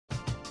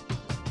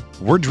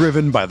We're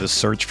driven by the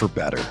search for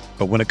better.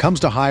 But when it comes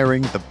to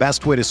hiring, the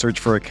best way to search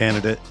for a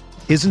candidate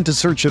isn't to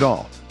search at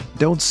all.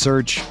 Don't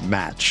search,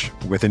 match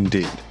with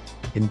Indeed.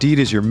 Indeed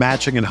is your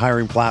matching and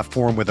hiring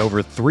platform with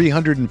over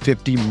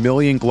 350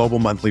 million global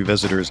monthly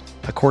visitors,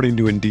 according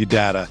to Indeed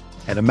data,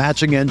 and a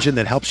matching engine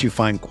that helps you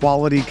find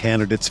quality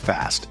candidates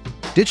fast.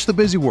 Ditch the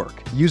busy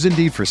work. Use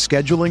Indeed for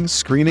scheduling,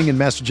 screening, and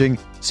messaging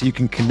so you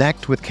can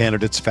connect with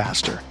candidates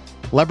faster.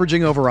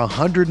 Leveraging over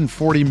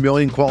 140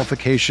 million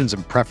qualifications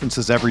and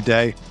preferences every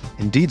day,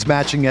 Indeed's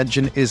matching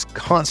engine is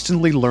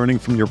constantly learning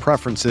from your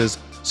preferences,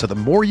 so the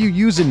more you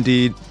use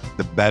Indeed,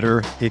 the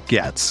better it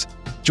gets.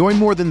 Join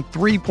more than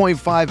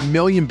 3.5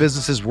 million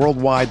businesses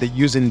worldwide that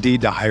use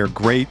Indeed to hire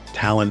great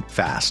talent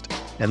fast.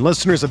 And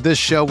listeners of this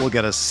show will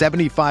get a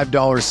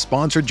 $75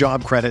 sponsored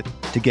job credit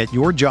to get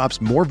your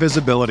jobs more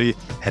visibility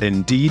at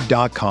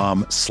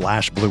Indeed.com/Blue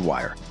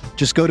Wire.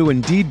 Just go to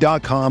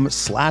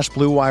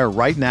Indeed.com/Blue Wire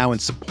right now and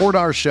support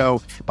our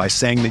show by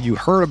saying that you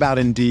heard about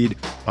Indeed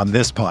on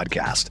this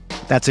podcast.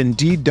 That's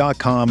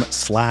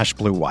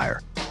Indeed.com/Blue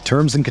Wire.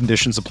 Terms and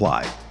conditions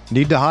apply.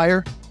 Need to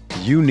hire?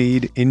 You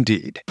need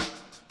Indeed.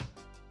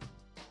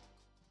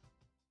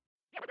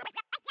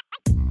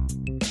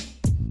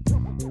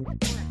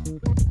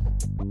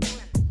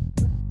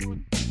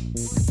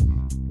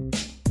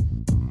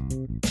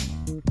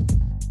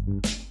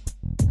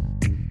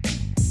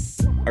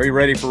 Are you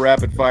ready for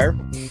rapid fire?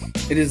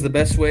 It is the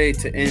best way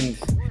to end.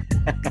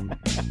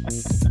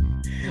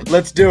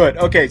 Let's do it.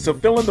 Okay, so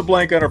fill in the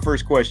blank on our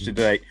first question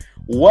today.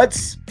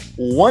 What's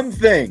one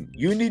thing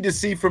you need to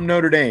see from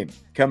Notre Dame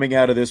coming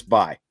out of this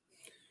bye?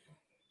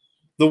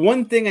 The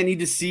one thing I need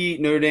to see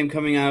Notre Dame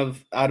coming out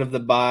of the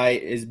bye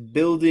is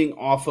building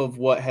off of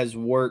what has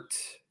worked.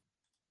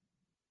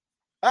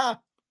 I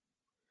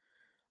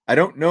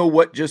don't know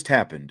what just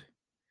happened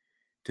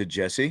to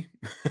Jesse.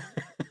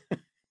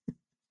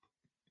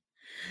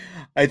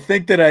 I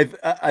think that I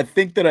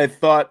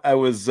thought I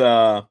was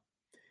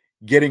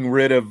getting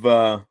rid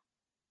of.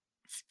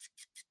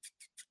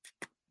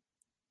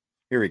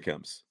 Here he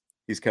comes.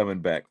 He's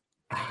coming back.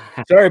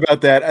 Sorry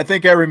about that. I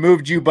think I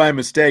removed you by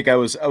mistake. I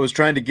was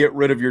trying to get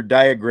rid of your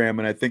diagram,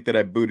 and I think that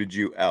I booted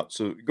you out.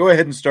 So go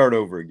ahead and start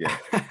over again.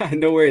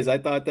 No worries. I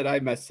thought that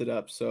I messed it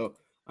up, so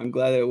I'm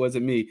glad that it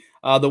wasn't me.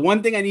 The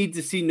one thing I need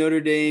to see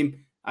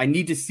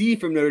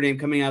from Notre Dame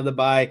coming out of the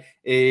bye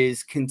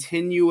is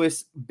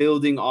continuous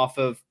building off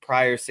of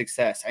prior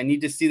success. I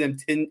need to see them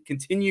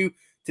continue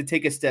to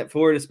take a step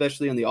forward,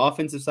 especially on the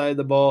offensive side of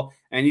the ball.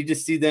 And I need to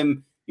see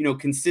them,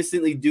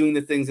 consistently doing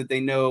the things that they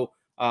know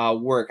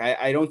work.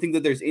 I don't think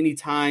that there's any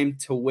time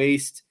to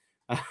waste.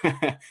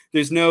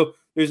 There's no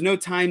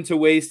time to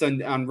waste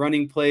on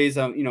running plays,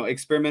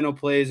 experimental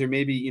plays, or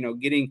maybe,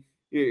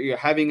 you're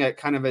having a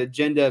kind of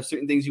agenda of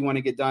certain things you want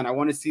to get done. I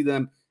want to see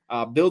them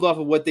build off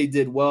of what they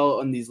did well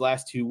on these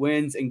last two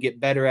wins and get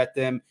better at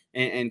them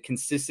and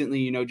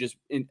consistently, just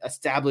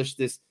establish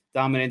this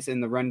dominance in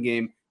the run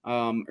game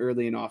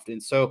early and often.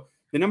 So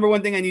the number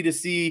one thing I need to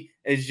see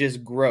is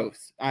just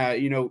growth,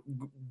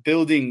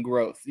 building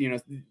growth,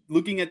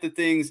 looking at the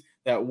things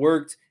that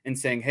worked and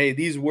saying, hey,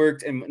 these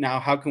worked. And now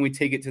how can we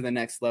take it to the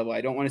next level?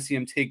 I don't want to see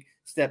them take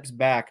steps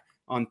back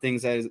on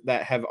things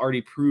that have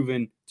already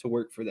proven to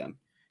work for them.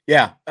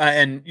 Yeah.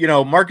 And,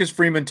 Marcus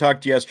Freeman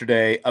talked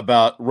yesterday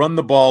about run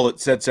the ball.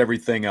 It sets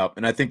everything up.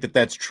 And I think that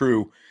that's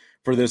true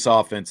for this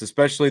offense,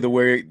 especially the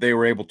way they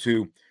were able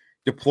to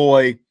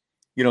deploy,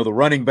 the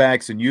running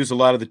backs and use a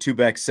lot of the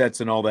two-back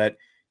sets and all that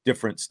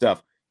different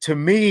stuff. To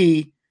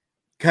me,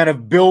 kind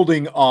of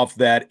building off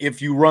that,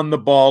 if you run the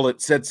ball,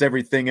 it sets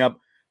everything up.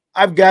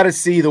 I've got to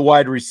see the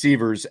wide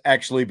receivers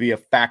actually be a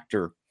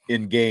factor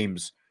in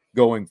games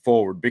going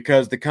forward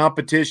because the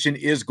competition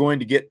is going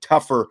to get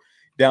tougher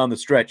down the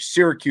stretch.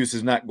 Syracuse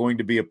is not going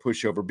to be a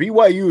pushover.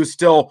 BYU is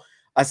still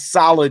a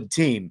solid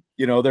team.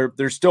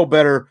 They're still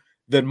better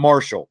than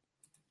Marshall,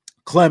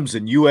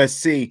 Clemson,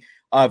 USC,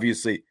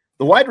 obviously.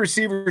 The wide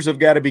receivers have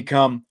got to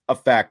become a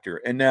factor.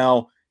 And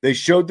now they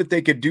showed that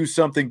they could do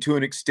something to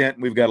an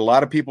extent. We've got a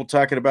lot of people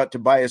talking about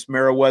Tobias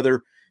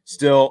Merriweather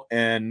still,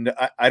 and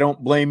I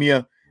don't blame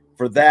you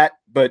for that.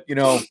 But,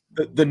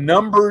 the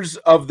numbers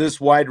of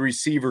this wide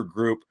receiver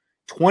group,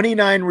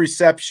 29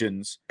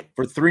 receptions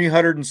for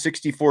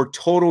 364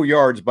 total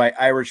yards by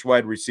Irish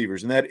wide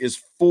receivers. And that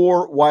is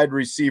 4 wide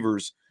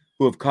receivers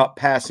who have caught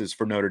passes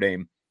for Notre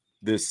Dame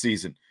this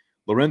season.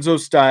 Lorenzo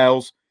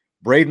Styles,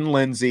 Braden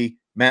Lindsey,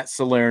 Matt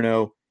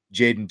Salerno,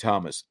 Jaden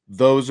Thomas.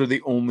 Those are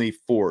the only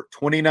 4.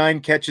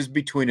 29 catches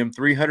between them,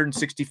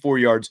 364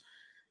 yards.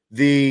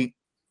 It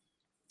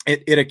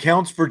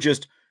accounts for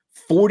just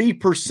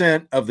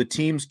 40% of the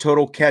team's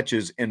total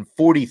catches and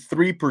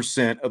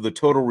 43% of the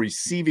total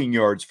receiving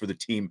yards for the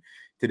team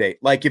today.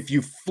 Like if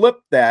you flip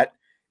that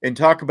and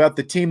talk about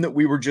the team that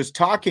we were just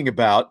talking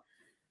about,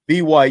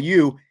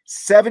 BYU,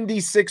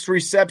 76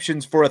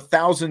 receptions for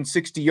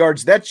 1,060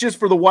 yards. That's just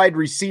for the wide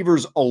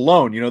receivers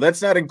alone.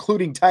 That's not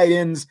including tight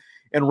ends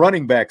and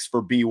running backs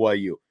for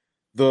BYU.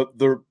 The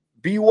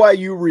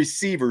BYU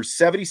receivers,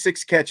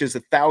 76 catches,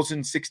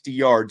 1,060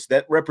 yards.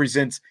 That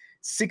represents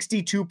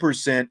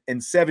 62%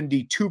 and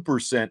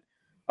 72%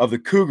 of the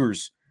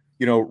Cougars,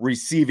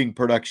 receiving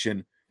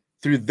production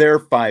through their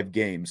 5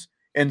 games.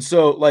 And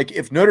so, like,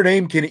 if Notre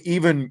Dame can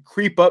even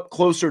creep up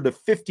closer to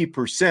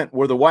 50%,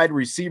 where the wide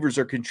receivers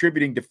are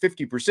contributing to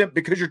 50%,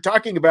 because you're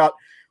talking about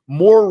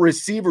more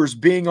receivers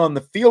being on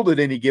the field at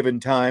any given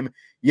time,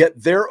 yet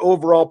their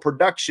overall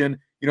production,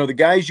 the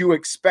guys you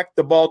expect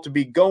the ball to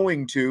be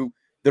going to,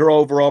 their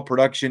overall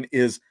production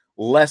is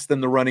less than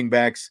the running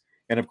backs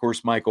and, of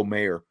course, Michael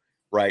Mayer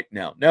right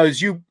now. Now,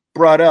 as you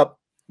brought up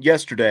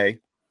yesterday,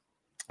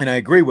 and I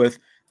agree with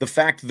the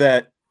fact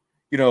that,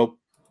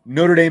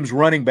 Notre Dame's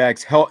running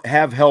backs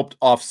have helped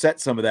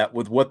offset some of that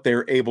with what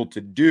they're able to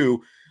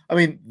do. I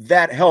mean,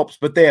 that helps,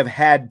 but they have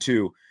had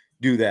to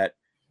do that.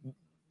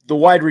 The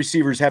wide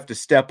receivers have to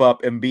step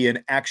up and be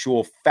an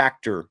actual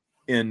factor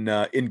in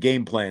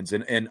game plans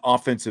and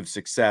offensive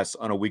success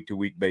on a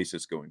week-to-week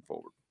basis going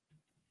forward.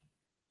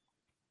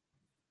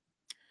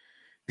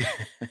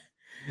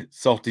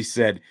 Salty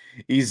said,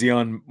 easy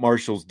on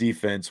Marshall's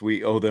defense.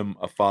 We owe them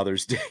a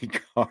Father's Day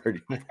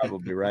card. You're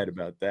probably right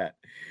about that.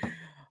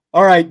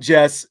 All right,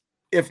 Jess,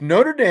 if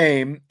Notre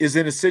Dame is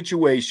in a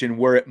situation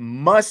where it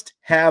must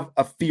have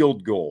a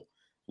field goal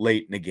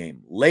late in the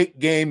game, late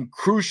game,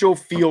 crucial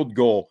field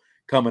goal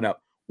coming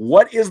up,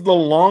 what is the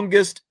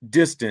longest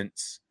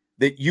distance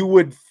that you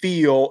would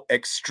feel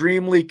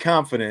extremely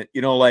confident,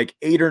 like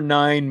 8 or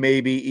 9,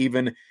 maybe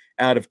even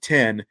out of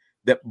 10,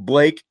 that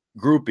Blake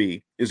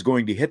Grupe is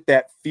going to hit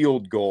that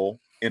field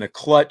goal in a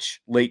clutch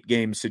late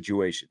game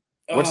situation?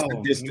 What's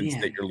the distance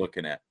that you're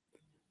looking at?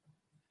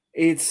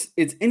 It's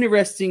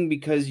interesting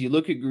because you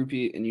look at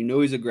Grupe and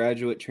he's a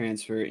graduate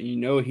transfer,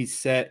 and he's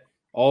set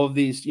all of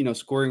these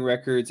scoring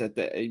records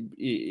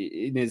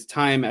in his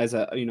time as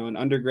an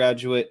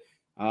undergraduate,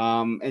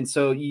 and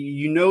so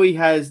he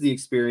has the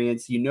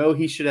experience.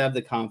 He should have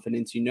the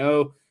confidence.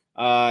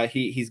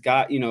 He's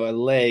got a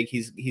leg.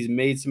 He's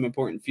made some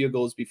important field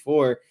goals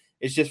before.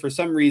 It's just for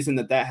some reason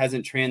that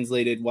hasn't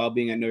translated while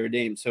being at Notre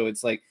Dame. So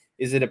it's like,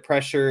 is it a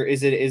pressure?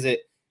 Is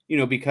it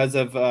because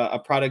of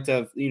a product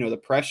of, the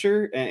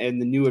pressure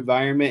and the new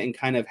environment and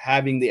kind of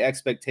having the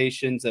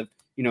expectations of,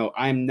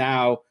 I'm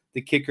now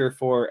the kicker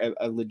for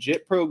a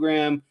legit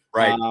program.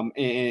 Right.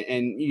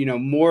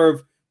 And more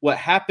of what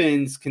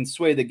happens can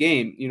sway the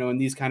game, in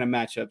these kind of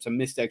matchups. A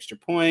missed extra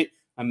point,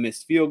 a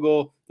missed field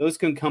goal, those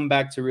can come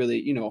back to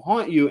really,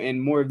 haunt you in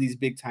more of these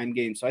big time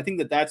games. So I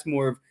think that's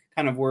more of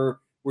kind of where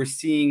we're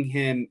seeing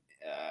him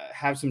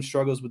have some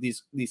struggles with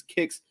these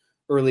kicks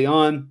early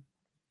on.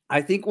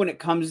 I think when it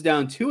comes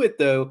down to it,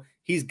 though,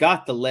 he's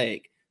got the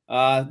leg.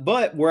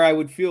 But where I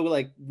would feel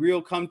like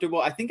real comfortable,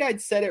 I think I'd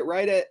set it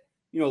right at,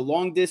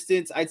 long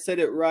distance. I'd set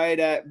it right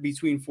at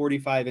between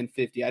 45 and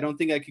 50. I don't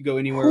think I could go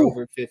anywhere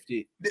over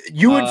 50.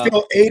 You would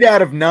feel 8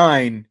 out of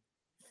 9,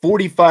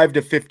 45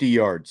 to 50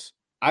 yards.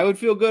 I would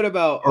feel good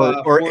about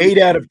or 8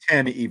 out of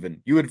 10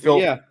 even. You would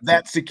feel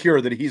that secure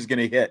that he's going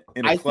to hit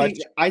in a clutch.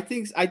 I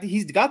think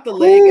he's got the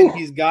leg and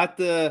he's got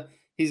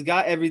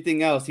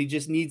everything else. He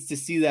just needs to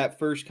see that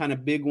first kind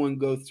of big one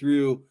go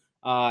through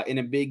in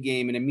a big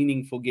game, in a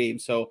meaningful game.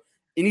 So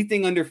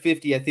anything under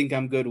 50, I think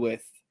I'm good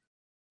with.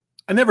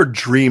 I never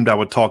dreamed I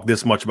would talk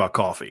this much about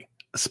coffee,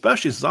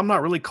 especially since I'm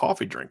not really a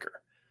coffee drinker.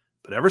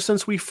 But ever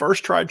since we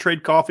first tried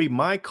Trade Coffee,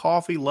 my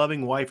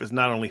coffee-loving wife is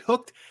not only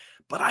hooked,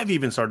 but I've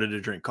even started to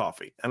drink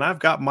coffee, and I've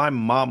got my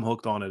mom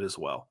hooked on it as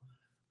well.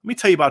 Let me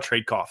tell you about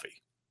Trade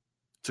Coffee.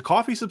 It's a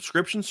coffee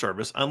subscription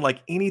service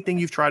unlike anything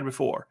you've tried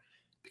before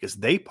because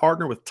they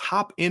partner with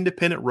top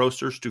independent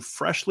roasters to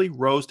freshly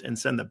roast and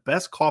send the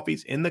best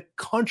coffees in the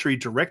country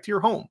direct to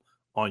your home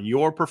on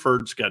your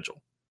preferred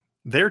schedule.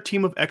 Their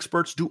team of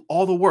experts do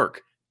all the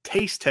work,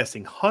 taste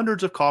testing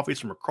hundreds of coffees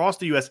from across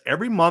the U.S.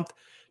 every month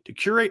to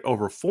curate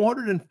over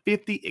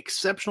 450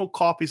 exceptional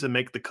coffees that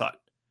make the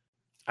cut.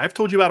 I've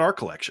told you about our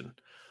collection.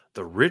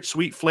 The rich,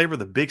 sweet flavor of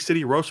the Big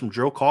City Roast from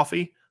Joe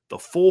Coffee, the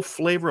full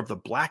flavor of the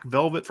Black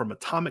Velvet from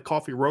Atomic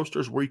Coffee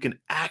Roasters, where you can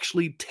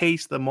actually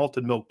taste the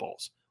malted milk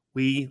balls.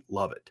 We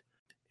love it.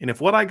 And if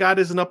what I got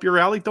isn't up your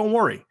alley, don't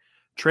worry.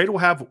 Trade will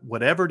have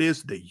whatever it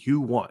is that you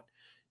want.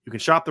 You can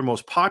shop their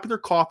most popular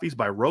coffees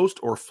by roast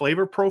or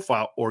flavor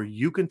profile, or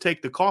you can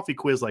take the coffee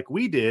quiz like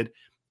we did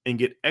and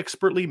get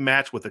expertly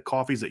matched with the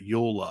coffees that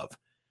you'll love.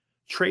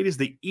 Trade is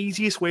the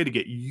easiest way to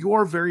get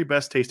your very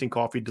best tasting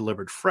coffee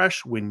delivered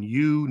fresh when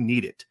you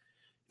need it.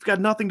 You've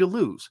got nothing to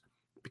lose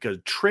because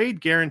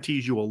Trade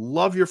guarantees you will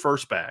love your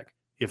first bag.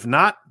 If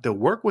not, they'll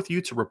work with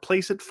you to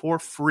replace it for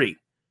free.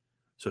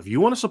 So if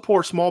you want to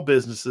support small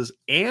businesses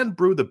and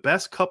brew the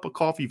best cup of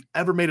coffee you've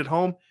ever made at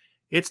home,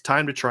 it's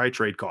time to try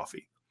Trade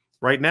Coffee.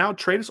 Right now,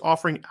 Trade is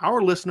offering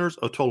our listeners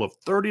a total of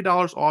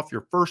 $30 off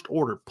your first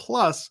order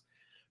plus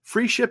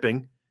free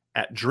shipping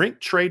at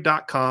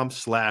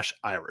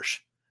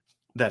drinktrade.com/Irish.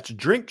 That's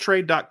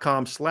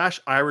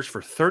drinktrade.com/Irish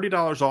for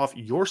 $30 off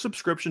your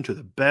subscription to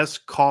the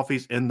best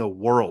coffees in the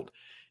world.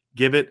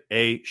 Give it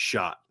a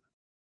shot.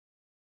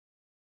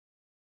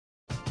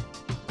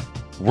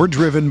 We're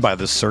driven by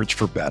the search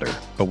for better.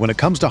 But when it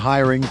comes to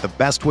hiring, the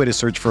best way to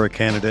search for a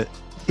candidate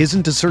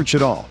isn't to search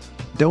at all.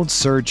 Don't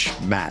search,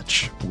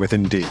 match with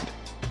Indeed.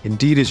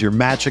 Indeed is your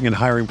matching and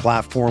hiring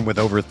platform with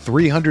over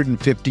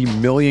 350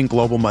 million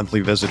global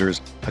monthly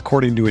visitors,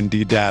 according to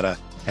Indeed data,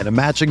 and a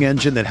matching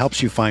engine that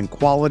helps you find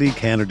quality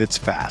candidates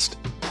fast.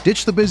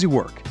 Ditch the busy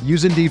work.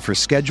 Use Indeed for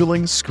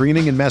scheduling,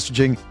 screening, and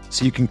messaging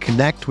so you can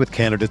connect with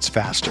candidates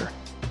faster.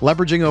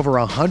 Leveraging over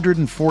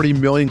 140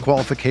 million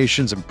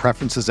qualifications and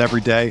preferences every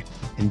day,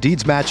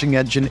 Indeed's matching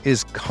engine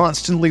is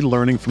constantly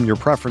learning from your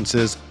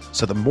preferences,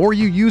 so the more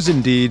you use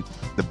Indeed,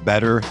 the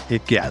better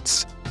it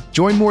gets.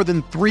 Join more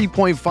than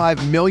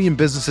 3.5 million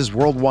businesses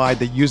worldwide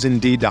that use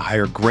Indeed to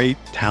hire great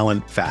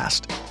talent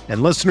fast.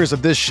 And listeners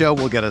of this show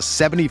will get a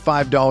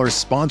 $75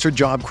 sponsored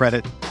job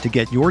credit to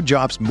get your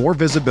jobs more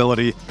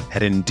visibility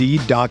at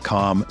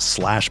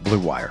Indeed.com/Blue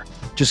Wire.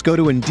 Just go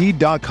to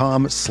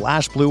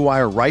Indeed.com/Blue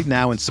Wire right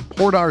now and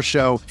support our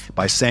show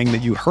by saying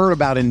that you heard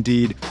about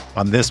Indeed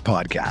on this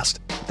podcast.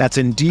 That's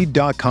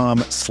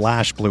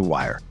Indeed.com/Blue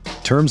Wire.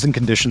 Terms and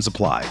conditions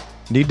apply.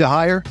 Need to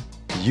hire?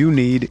 You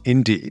need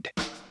Indeed.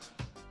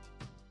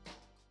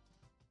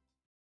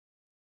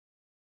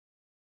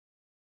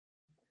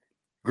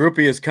 Groupie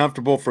is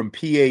comfortable from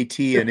PAT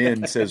and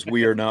in, says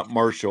we are not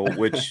Marshall,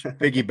 which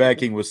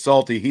piggybacking with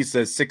Salty, he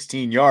says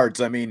 16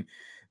 yards. I mean,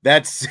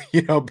 that's,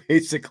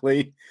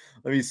 basically,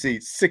 let me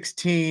see,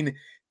 16,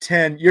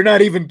 10. You're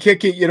not even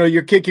kicking,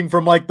 you're kicking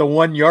from like the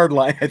 1 yard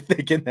line, I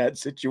think, in that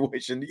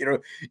situation.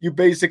 You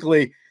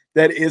basically,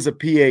 that is a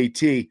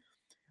PAT.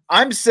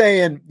 I'm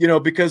saying,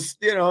 because,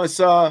 I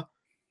saw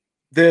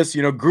this,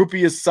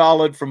 Groupie is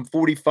solid from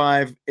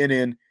 45 and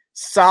in.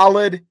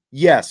 Solid,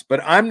 yes,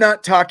 but I'm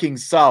not talking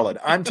solid.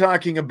 I'm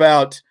talking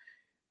about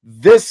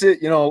this,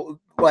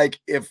 like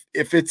if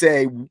it's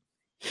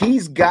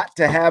he's got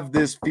to have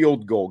this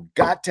field goal,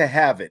 got to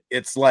have it.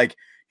 It's like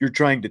you're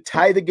trying to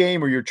tie the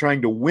game or you're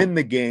trying to win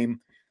the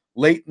game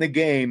late in the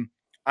game.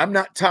 I'm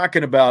not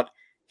talking about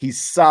he's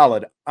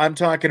solid. I'm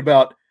talking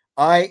about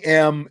I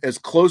am as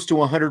close to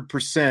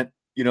 100%,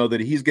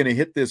 that he's going to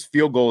hit this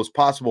field goal as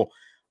possible.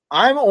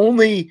 I'm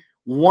only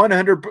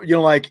 100,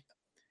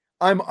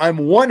 I'm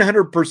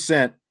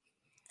 100%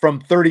 from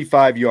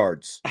 35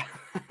 yards.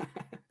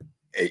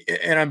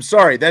 And I'm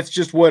sorry, that's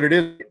just what it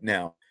is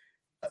now.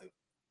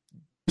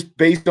 Just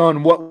based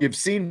on what we've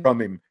seen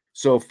from him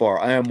so far,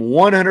 I am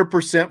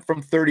 100%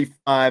 from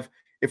 35.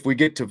 If we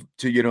get to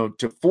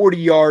 40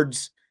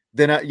 yards,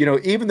 then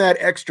even that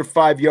extra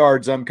 5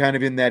 yards, I'm kind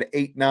of in that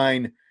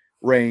 8-9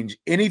 range.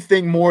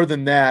 Anything more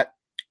than that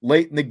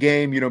late in the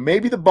game,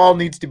 maybe the ball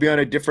needs to be on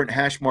a different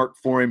hash mark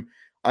for him.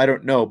 I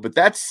don't know, but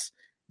that's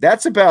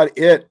about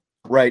it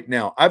right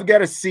now. I've got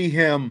to see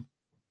him,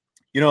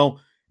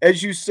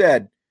 as you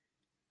said,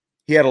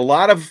 he had a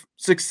lot of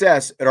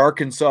success at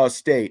Arkansas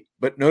State,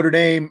 but Notre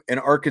Dame and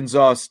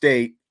Arkansas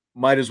State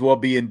might as well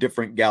be in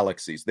different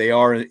galaxies. They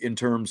are in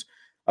terms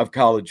of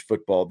college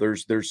football.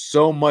 There's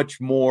so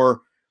much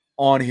more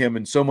on him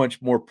and so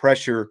much more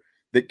pressure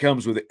that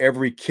comes with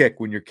every kick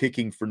when you're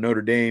kicking for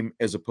Notre Dame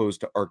as opposed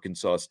to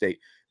Arkansas State.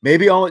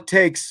 Maybe all it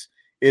takes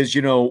is,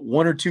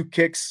 one or two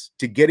kicks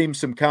to get him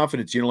some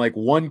confidence, like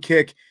one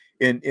kick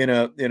in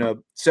a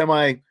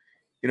semi,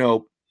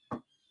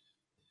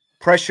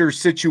 pressure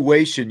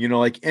situation,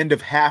 like end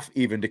of half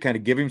even, to kind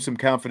of give him some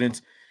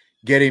confidence,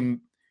 get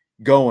him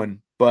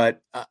going.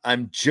 But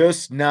I'm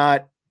just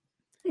not,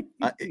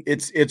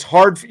 it's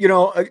hard,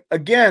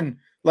 again,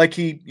 like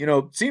he,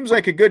 seems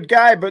like a good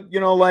guy, but,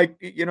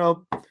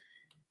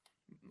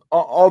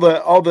 all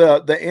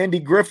the Andy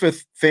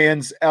Griffith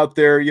fans out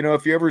there,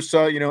 if you ever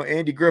saw,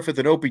 Andy Griffith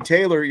and Opie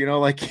Taylor,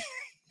 like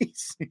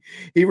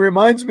he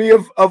reminds me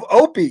of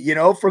Opie,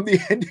 from the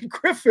Andy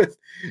Griffith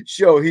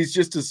show. He's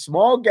just a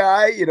small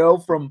guy,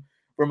 from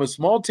a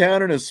small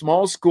town and a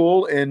small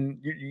school, and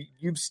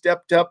you've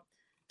stepped up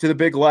to the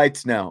big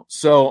lights now.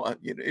 So,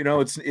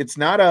 it's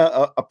not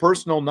a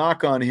personal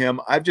knock on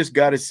him. I've just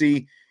got to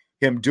see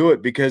him do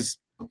it because,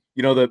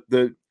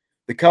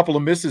 the couple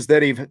of misses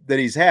that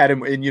he's had,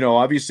 and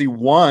obviously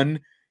one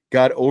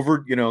got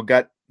over,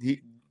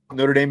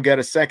 Notre Dame got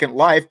a second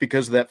life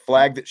because of that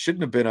flag that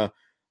shouldn't have been a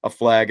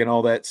flag and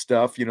all that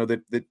stuff,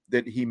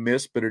 that he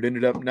missed, but it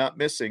ended up not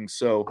missing.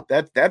 So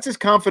that's as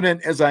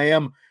confident as I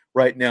am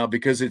right now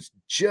because it's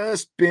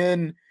just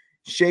been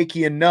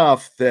shaky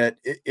enough that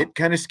it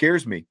kind of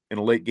scares me in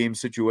a late game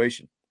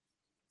situation.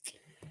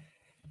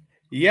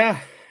 Yeah,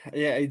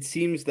 it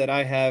seems that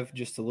I have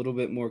just a little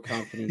bit more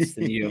confidence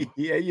than you.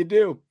 Yeah, you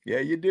do.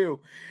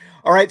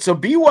 All right, so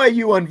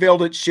BYU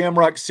unveiled its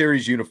Shamrock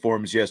Series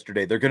uniforms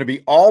yesterday. They're going to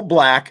be all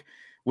black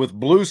with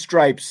blue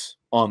stripes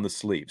on the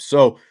sleeves.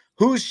 So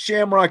whose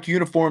Shamrock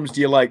uniforms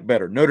do you like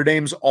better? Notre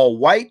Dame's all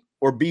white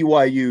or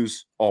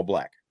BYU's all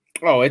black?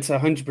 Oh, it's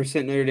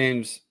 100% Notre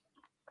Dame's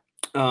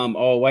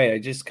all white. I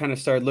just kind of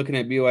started looking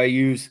at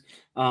BYU's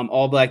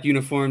all black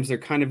uniforms. They're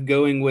kind of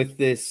going with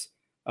this.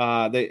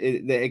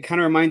 It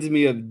kind of reminds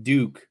me of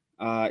Duke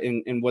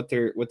in what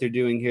they're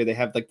doing here. They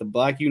have like the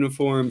black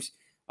uniforms,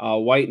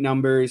 white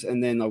numbers,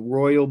 and then a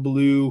royal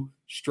blue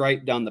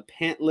stripe down the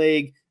pant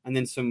leg, and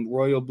then some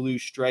royal blue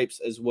stripes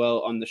as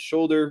well on the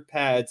shoulder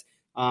pads.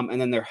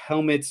 And then their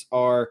helmets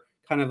are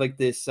kind of like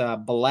this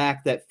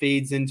black that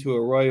fades into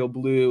a royal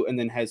blue and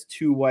then has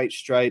 2 white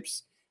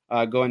stripes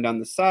going down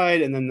the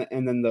side, and then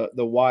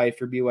the Y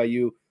for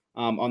BYU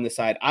on the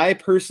side. I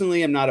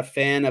personally am not a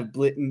fan of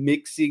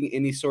mixing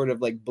any sort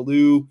of like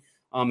blue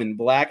and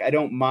black. I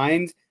don't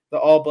mind the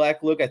all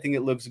black look. I think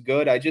it looks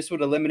good. I just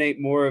would eliminate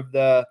more of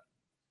the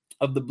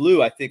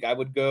blue. I think I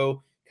would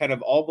go kind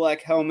of all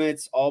black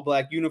helmets, all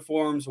black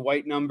uniforms,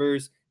 white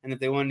numbers, and if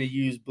they wanted to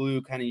use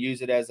blue, kind of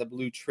use it as a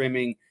blue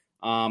trimming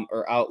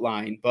or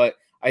outline. But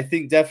I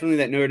think definitely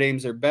that Notre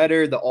Dame's are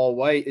better. The all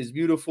white is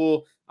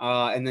beautiful.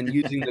 And then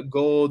using the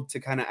gold to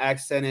kind of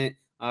accent it,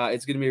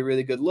 it's going to be a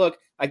really good look.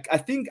 I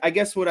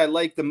guess what I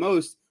like the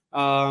most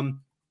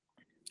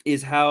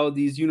is how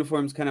these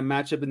uniforms kind of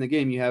match up in the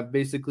game. You have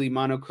basically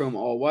monochrome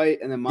all white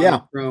and then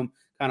monochrome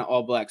kind of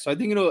all black. So I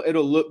think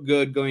it'll look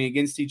good going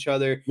against each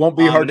other. Won't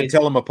be hard to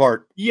tell them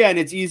apart. Yeah, and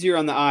it's easier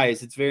on the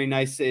eyes. It's very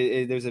nice.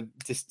 There's a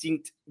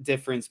distinct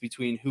difference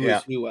between who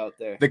is who out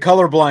there. The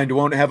colorblind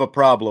won't have a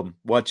problem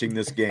watching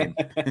this game.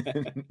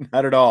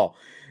 Not at all.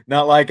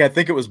 Not like I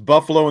think it was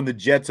Buffalo and the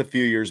Jets a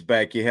few years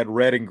back. You had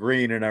red and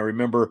green, and I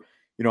remember,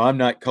 I'm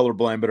not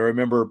colorblind, but I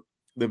remember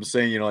them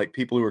saying, like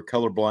people who were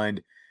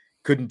colorblind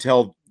couldn't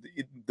tell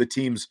the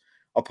teams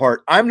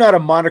apart. I'm not a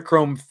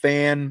monochrome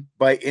fan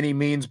by any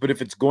means, but if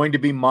it's going to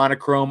be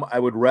monochrome, I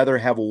would rather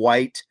have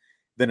white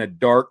than a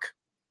dark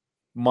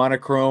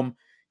monochrome.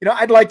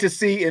 I'd like to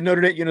see in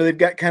Notre Dame, they've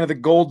got kind of the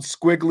gold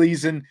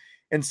squigglies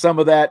and some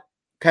of that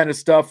kind of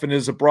stuff. And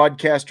as a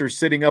broadcaster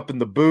sitting up in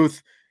the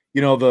booth,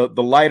 the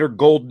lighter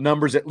gold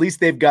numbers, at least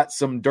they've got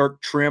some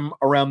dark trim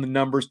around the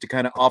numbers to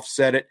kind of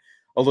offset it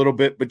a little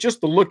bit. But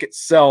just the look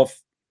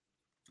itself,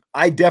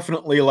 I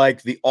definitely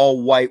like the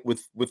all white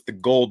with the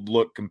gold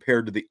look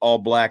compared to the all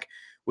black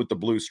with the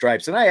blue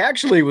stripes. And I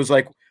actually was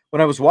like,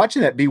 when I was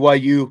watching that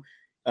BYU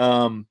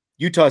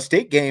Utah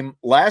State game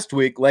last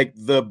week, like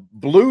the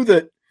blue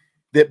that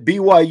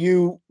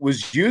BYU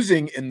was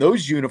using in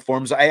those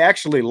uniforms, I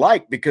actually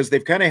liked because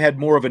they've kind of had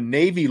more of a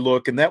navy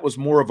look, and that was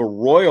more of a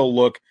royal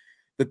look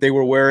that they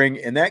were wearing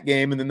in that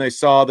game. And then they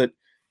saw that,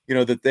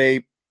 that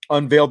they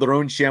unveiled their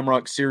own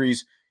Shamrock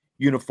Series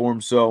uniform.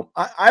 So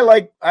I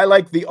like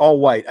the all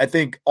white. I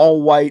think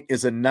all white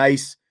is a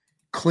nice,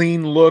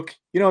 clean look.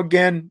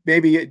 Again,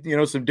 maybe,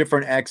 some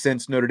different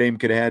accents Notre Dame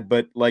could add,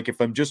 but like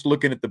if I'm just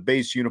looking at the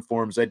base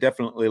uniforms, I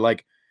definitely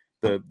like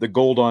the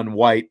gold on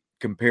white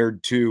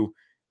compared to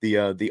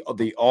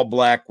the all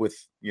black with,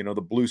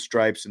 the blue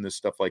stripes and the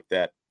stuff like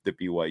that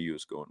BYU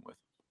is going with.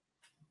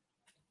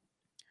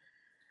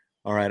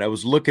 All right. I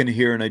was looking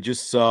here and I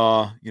just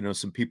saw,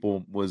 some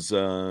people were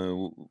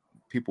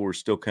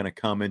still kind of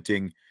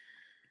commenting,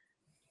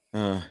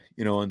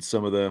 on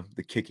some of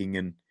the kicking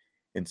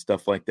and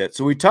stuff like that.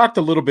 So we talked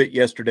a little bit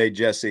yesterday,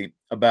 Jesse,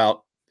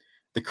 about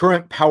the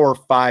current Power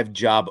 5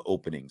 job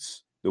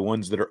openings, the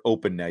ones that are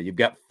open now. You've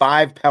got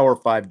 5 Power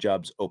 5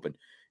 jobs open: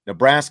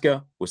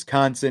 Nebraska,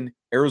 Wisconsin,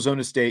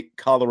 Arizona State,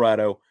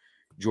 Colorado,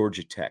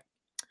 Georgia Tech.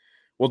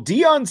 Well,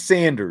 Deion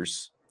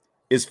Sanders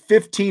is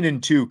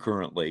 15-2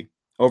 currently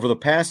over the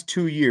past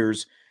 2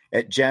 years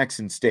at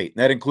Jackson State.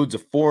 And that includes a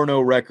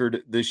 4-0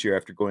 record this year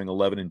after going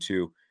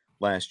 11-2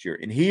 last year.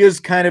 And he is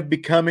kind of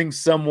becoming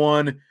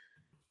someone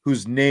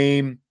whose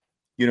name,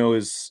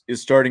 is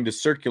starting to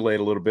circulate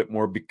a little bit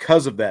more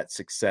because of that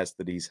success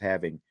that he's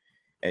having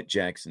at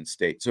Jackson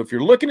State. So if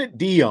you're looking at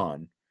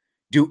Deion,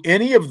 do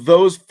any of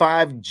those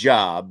 5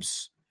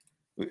 jobs,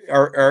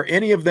 are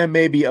any of them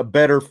maybe a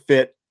better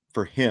fit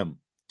for him,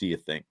 do you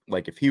think?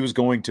 Like if he was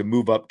going to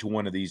move up to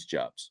one of these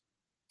jobs?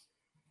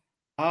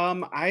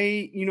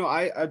 I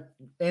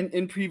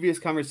in previous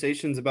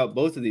conversations about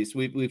both of these,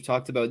 we've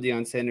talked about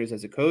Deion Sanders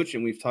as a coach,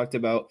 and we've talked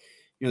about,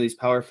 these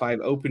Power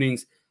 5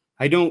 openings.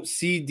 I don't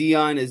see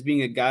Deion as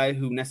being a guy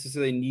who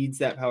necessarily needs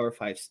that Power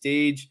 5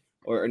 stage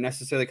or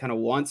necessarily kind of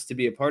wants to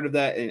be a part of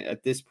that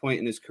at this point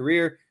in his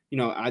career.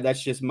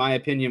 That's just my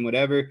opinion,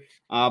 whatever.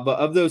 But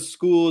of those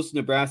schools,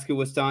 Nebraska,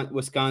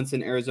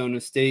 Wisconsin, Arizona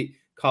State,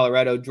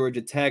 Colorado,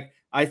 Georgia Tech,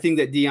 I think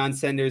that Deion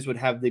Sanders would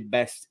have the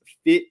best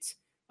fit.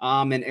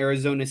 In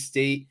Arizona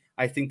State,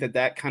 I think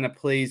that kind of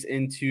plays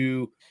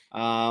into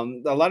a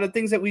lot of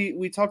things that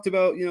we talked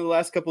about, the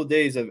last couple of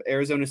days of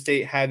Arizona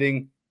State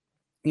having,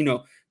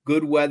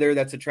 good weather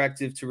that's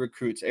attractive to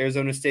recruits.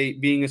 Arizona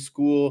State being a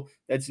school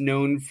that's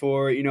known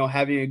for,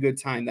 having a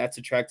good time, that's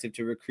attractive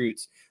to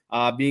recruits.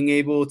 Being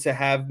able to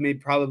have maybe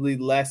probably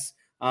less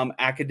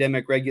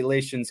academic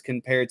regulations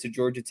compared to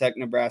Georgia Tech,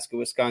 Nebraska,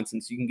 Wisconsin.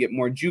 So you can get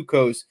more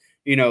JUCOs,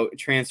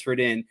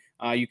 transferred in.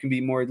 You can be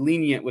more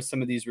lenient with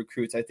some of these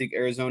recruits. I think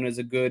Arizona is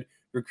a good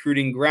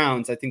recruiting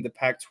grounds. I think the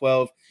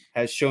Pac-12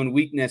 has shown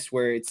weakness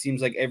where it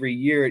seems like every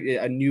year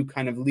a new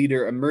kind of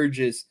leader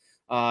emerges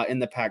in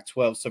the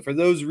Pac-12. So for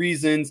those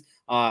reasons,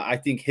 I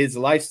think his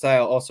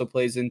lifestyle also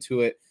plays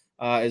into it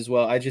as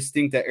well. I just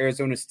think that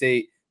Arizona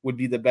State would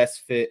be the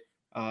best fit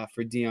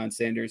for Deion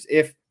Sanders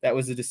if that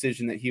was a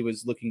decision that he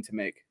was looking to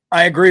make.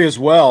 I agree as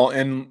well.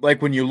 And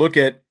like when you look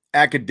at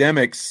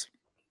academics,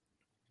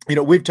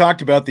 we've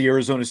talked about the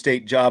Arizona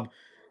State job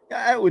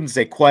I wouldn't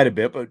say quite a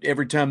bit, but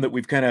every time that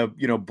we've kind of,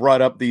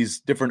 brought up these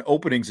different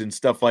openings and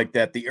stuff like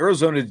that, the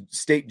Arizona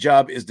State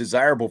job is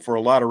desirable for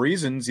a lot of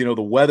reasons. The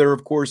weather,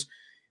 of course,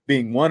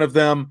 being one of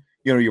them,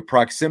 your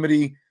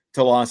proximity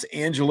to Los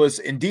Angeles,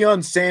 and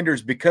Deion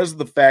Sanders, because of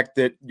the fact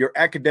that your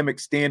academic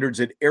standards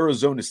at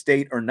Arizona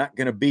State are not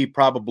going to be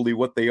probably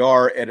what they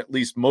are at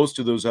least most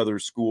of those other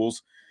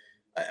schools.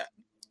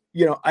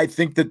 I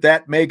think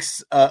that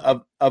makes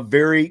a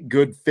very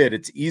good fit.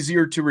 It's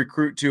easier to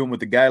recruit to, and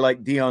with a guy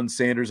like Deion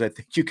Sanders, I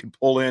think you can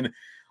pull in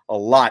a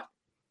lot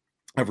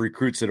of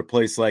recruits at a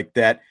place like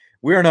that.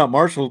 We are not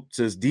Marshall,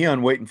 says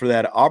Deion waiting for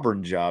that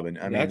Auburn job, and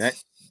I mean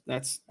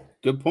that's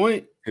good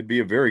point. Could be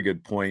a very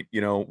good point.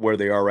 Where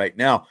they are right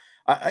now.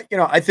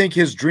 I think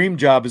his dream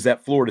job is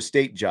that Florida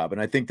State job,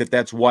 and I think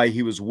that's why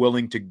he was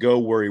willing to go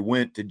where he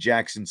went to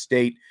Jackson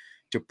State,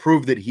 to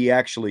prove that he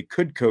actually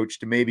could coach,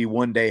 to maybe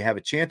one day have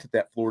a chance at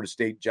that Florida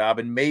State job.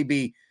 And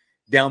maybe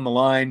down the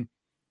line,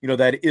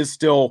 that is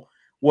still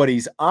what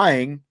he's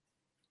eyeing.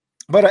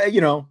 But,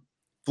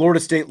 Florida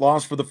State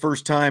lost for the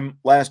first time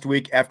last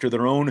week after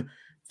their own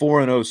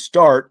 4-0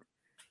 start.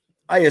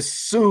 I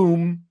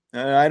assume,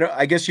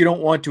 I guess you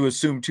don't want to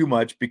assume too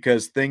much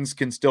because things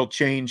can still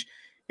change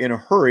in a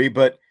hurry,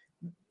 but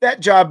that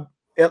job,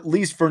 at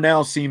least for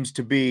now, seems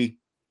to be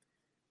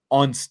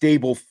on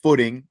stable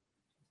footing,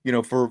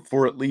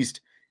 for at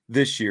least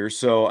this year.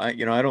 So I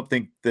don't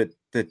think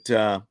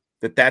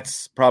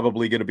that's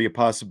probably going to be a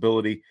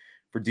possibility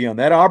for Deion.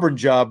 That Auburn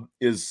job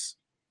is,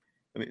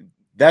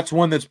 that's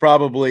one that's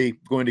probably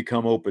going to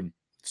come open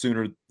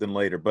sooner than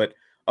later. But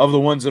of the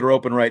ones that are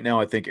open right now,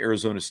 I think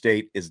Arizona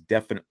State is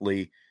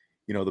definitely,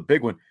 the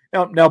big one.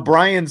 Now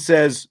Brian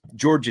says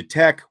Georgia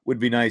Tech would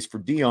be nice for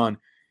Deion.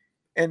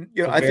 And,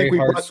 I think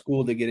hard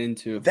school to get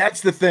into.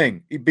 That's the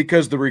thing,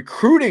 because the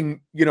recruiting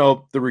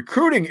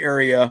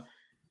area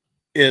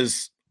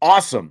is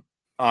awesome,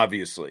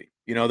 obviously.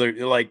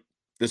 They're like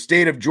the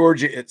state of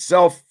Georgia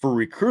itself for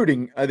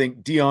recruiting. I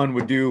think Deion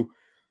would do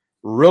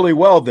really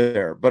well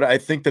there. But I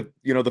think that,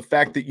 the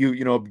fact that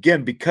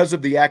again, because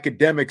of the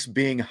academics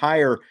being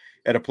higher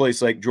at a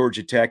place like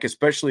Georgia Tech,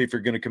 especially if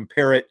you're going to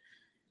compare it,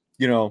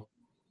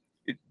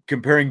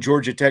 comparing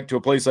Georgia Tech to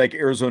a place like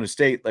Arizona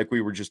State, like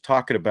we were just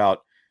talking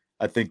about,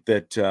 I think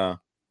that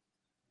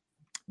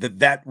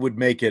that would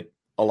make it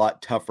a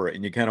lot tougher.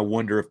 And you kind of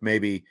wonder if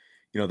maybe,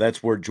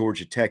 that's where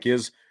Georgia Tech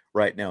is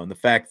right now. And the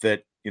fact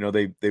that,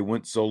 they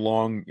went so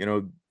long,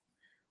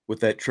 with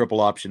that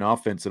triple option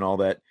offense and all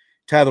that.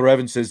 Tyler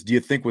Evans says, do you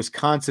think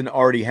Wisconsin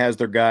already has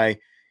their guy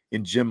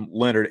in Jim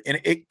Leonhard? And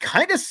it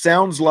kind of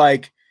sounds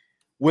like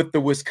with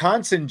the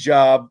Wisconsin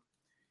job,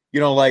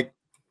 like,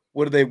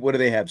 what do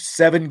they have?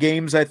 7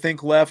 games, I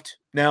think, left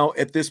now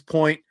at this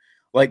point.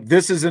 Like,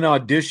 this is an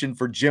audition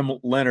for Jim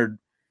Leonhard,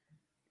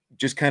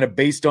 just kind of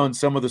based on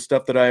some of the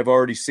stuff that I've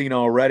already seen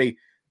already,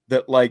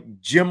 that like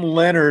Jim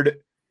Leonhard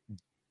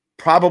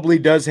probably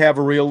does have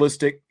a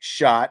realistic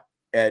shot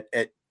at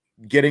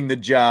getting the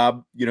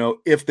job,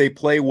 if they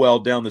play well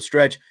down the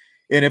stretch.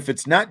 And if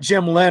it's not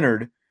Jim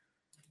Leonhard,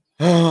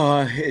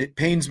 it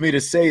pains me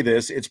to say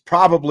this, it's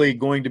probably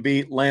going to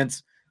be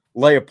Lance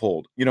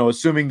Leipold,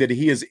 assuming that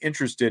he is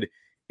interested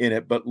in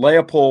it. But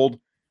Leipold,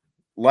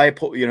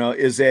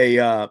 is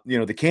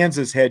the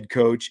Kansas head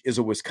coach, is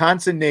a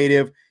Wisconsin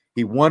native.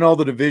 He won all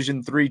the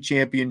Division III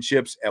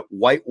championships at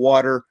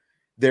Whitewater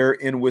there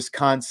in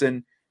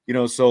Wisconsin.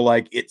 So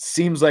like it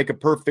seems like a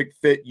perfect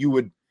fit.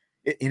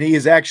 And he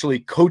has actually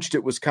coached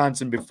at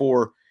Wisconsin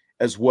before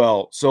as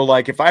well. So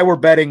like if I were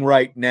betting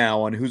right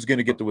now on who's going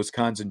to get the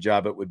Wisconsin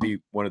job, it would be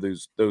one of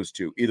those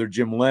two, either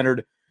Jim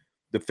Leonhard,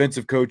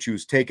 defensive coach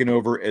who's taken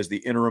over as the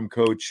interim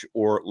coach,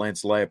 or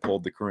Lance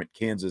Leipold, the current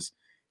Kansas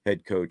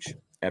head coach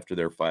after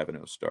their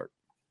 5-0 start.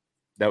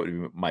 That would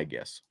be my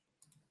guess.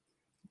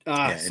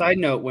 Side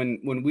note,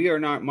 when We Are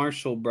Not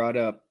Marshall brought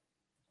up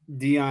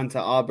Deion to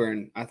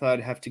Auburn, I thought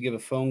I'd have to give a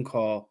phone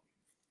call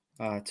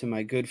to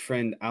my good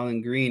friend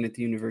Alan Green at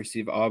the University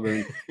of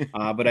Auburn.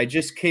 But I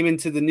just came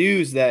into the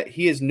news that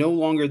he is no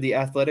longer the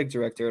athletic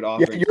director at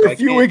Auburn. Yeah, you're a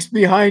few weeks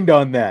behind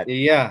on that.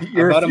 Yeah,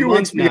 you're about a few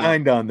weeks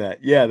behind on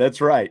that. Yeah,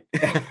 that's right.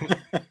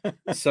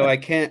 So I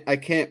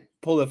can't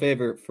pull a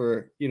favor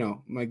for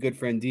my good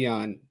friend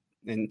Deion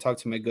and talk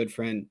to my good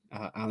friend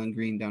Alan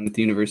Green down at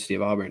the University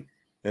of Auburn.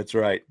 That's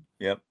right.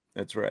 Yep,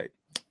 that's right.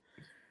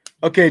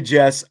 Okay,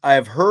 Jess, I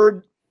have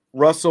heard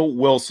Russell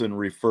Wilson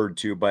referred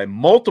to by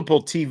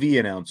multiple TV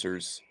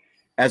announcers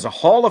as a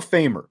Hall of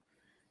Famer.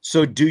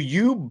 So do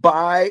you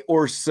buy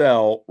or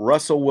sell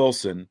Russell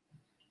Wilson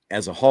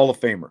as a Hall of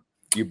Famer?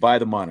 You buy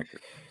the moniker?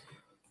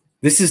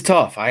 This is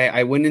tough.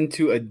 I went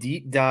into a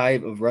deep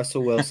dive of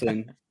Russell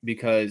Wilson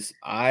because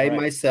I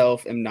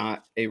myself am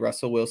not a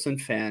Russell Wilson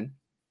fan.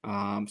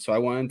 So I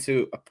wanted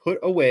to put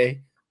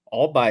away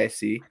all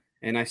biasy,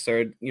 and I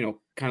started,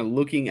 kind of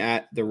looking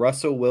at the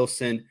Russell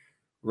Wilson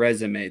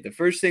resume. The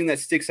first thing that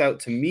sticks out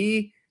to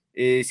me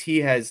is he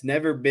has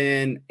never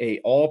been a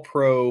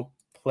all-pro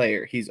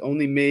player. He's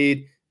only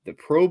made the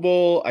Pro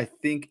Bowl, I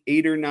think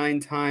 8 or 9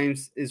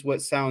 times is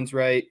what sounds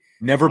right.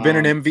 Never been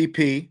an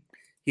MVP.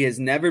 He has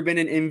never been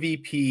an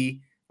MVP.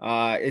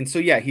 And so,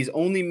 yeah, he's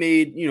only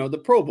made, the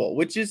Pro Bowl,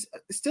 which is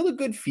still a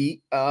good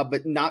feat,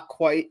 but not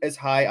quite as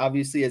high,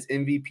 obviously, as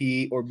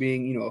MVP or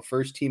being, a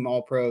first team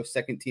All Pro,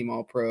 second team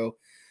All Pro,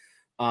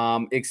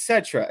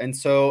 etc. And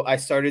so I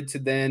started to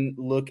then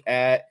look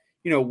at,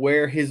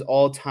 where his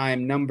all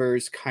time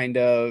numbers kind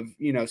of,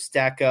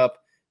 stack up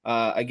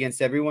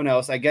against everyone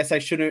else. I guess I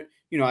shouldn't,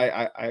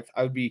 I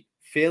would be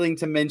failing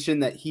to mention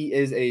that he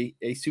is a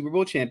Super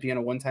Bowl champion,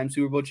 a one-time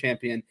Super Bowl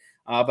champion.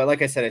 But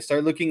like I said, I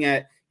started looking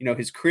at,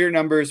 his career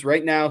numbers.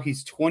 Right now,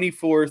 he's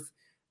 24th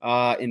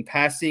in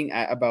passing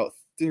at about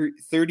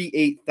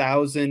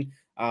 38,000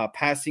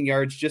 passing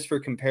yards. Just for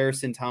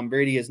comparison, Tom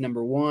Brady is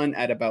number one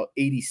at about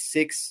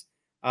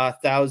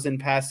 86,000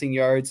 passing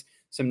yards.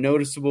 Some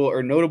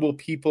notable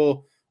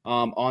people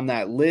on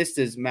that list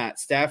is Matt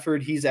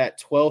Stafford. He's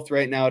at 12th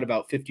right now at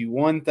about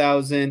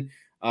 51,000.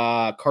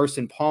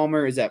 Carson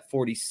Palmer is at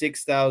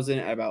 46,000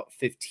 at about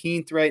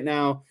 15th right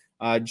now.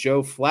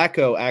 Joe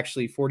Flacco,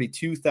 actually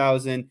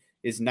 42,000,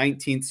 is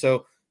 19th.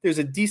 So there's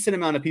a decent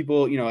amount of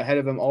people, ahead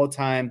of him all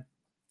time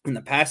in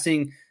the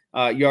passing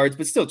yards,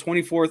 but still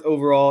 24th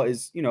overall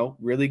is,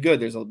 really good.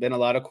 There's been a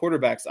lot of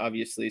quarterbacks,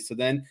 obviously. So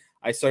then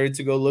I started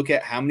to go look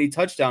at how many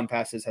touchdown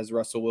passes has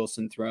Russell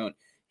Wilson thrown.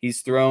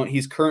 He's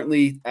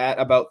currently at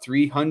about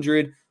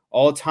 300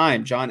 all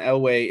time. John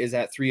Elway is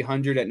at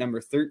 300 at number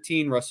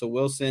 13. Russell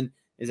Wilson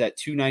is at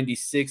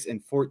 296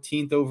 and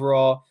 14th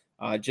overall.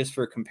 Just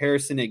for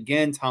comparison,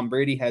 again, Tom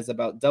Brady has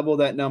about double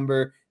that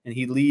number, and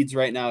he leads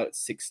right now at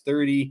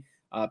 630.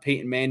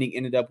 Peyton Manning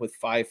ended up with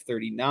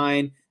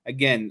 539.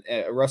 Again,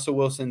 Russell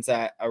Wilson's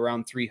at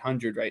around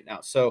 300 right now.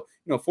 So,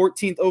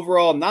 14th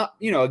overall, not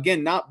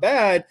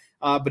bad,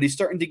 but he's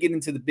starting to get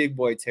into the big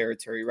boy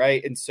territory,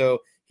 right? And so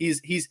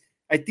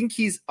I think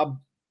he's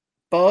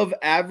above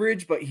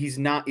average, but he's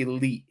not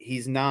elite.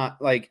 He's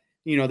not like,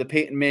 the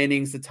Peyton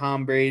Mannings, the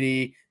Tom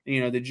Brady,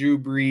 the Drew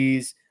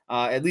Brees,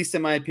 at least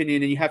in my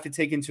opinion. And you have to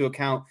take into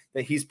account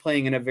that he's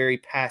playing in a very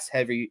pass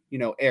heavy,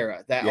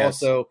 era. That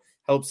also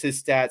helps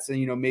his stats,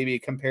 and, maybe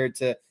compared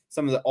to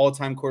some of the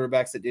all-time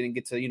quarterbacks that didn't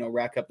get to,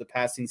 rack up the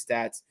passing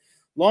stats.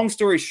 Long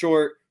story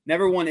short,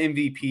 never won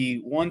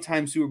MVP,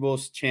 one-time Super Bowl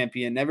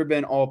champion, never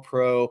been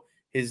All-Pro.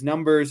 His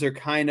numbers are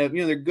kind of,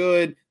 they're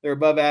good, they're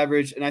above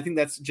average, and I think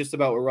that's just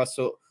about what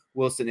Russell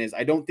Wilson is.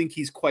 I don't think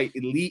he's quite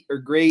elite or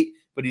great,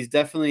 but he's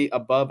definitely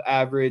above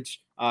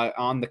average,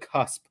 on the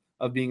cusp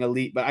of being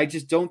elite. But I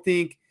just don't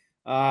think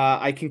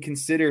I can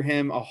consider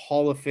him a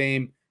Hall of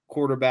Fame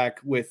quarterback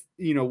with,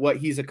 what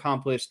he's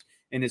accomplished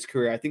in his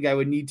career. I think I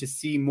would need to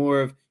see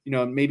more of,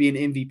 maybe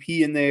an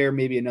MVP in there,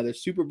 maybe another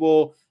Super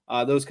Bowl,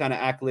 those kind of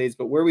accolades.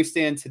 But where we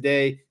stand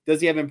today,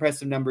 does he have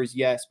impressive numbers?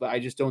 Yes, but I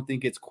just don't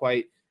think it's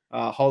quite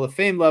Hall of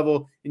Fame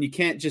level. And you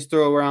can't just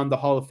throw around the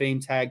Hall of Fame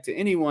tag to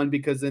anyone,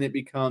 because then it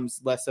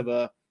becomes less of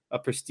a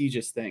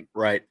prestigious thing.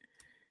 Right.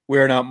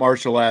 Where Not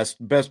Marshall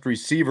asked, best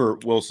receiver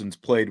Wilson's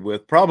played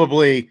with.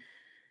 Probably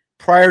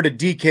prior to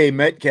DK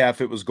Metcalf,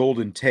 it was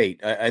Golden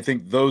Tate. I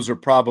think those are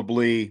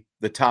probably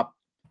the top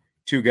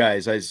two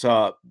guys. I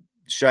saw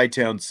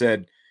Chi-Town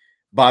said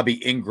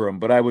Bobby Ingram,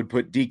 but I would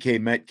put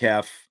DK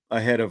Metcalf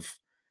ahead of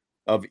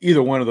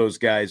either one of those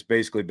guys,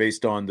 basically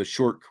based on the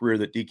short career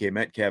that DK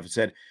Metcalf has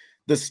had.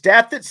 The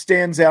stat that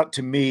stands out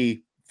to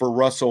me for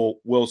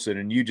Russell Wilson,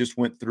 and you just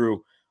went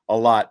through a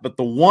lot, but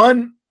the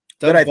one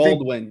Doug that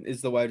Baldwin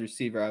is the wide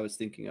receiver I was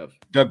thinking of.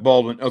 Doug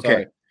Baldwin. Okay.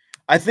 Sorry.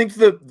 I think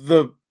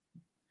the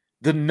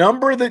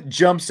number that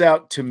jumps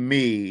out to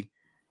me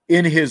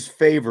in his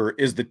favor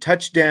is the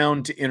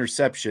touchdown to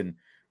interception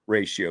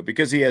ratio,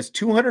 because he has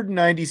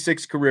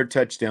 296 career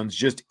touchdowns,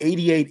 just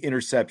 88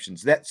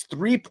 interceptions. That's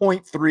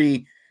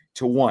 3.3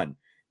 to 1.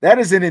 That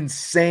is an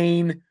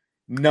insane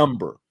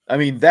number. I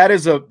mean, that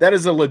is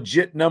a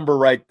legit number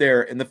right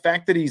there. And the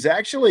fact that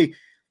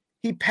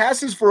he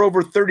passes for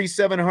over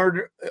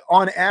 3,700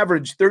 on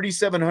average,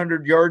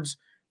 3,700 yards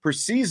per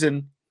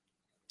season,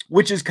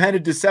 which is kind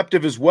of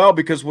deceptive as well,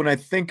 because when I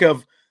think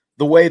of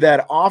the way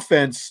that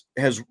offense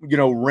has,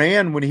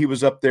 ran when he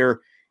was up there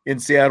in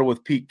Seattle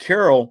with Pete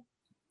Carroll,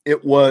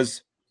 it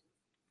was,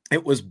 I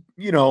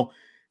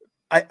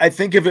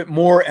think of it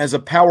more as a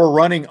power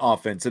running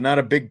offense and not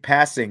a big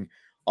passing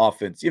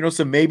offense,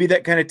 so maybe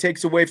that kind of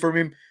takes away from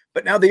him.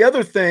 But now the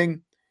other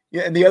thing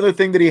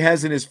that he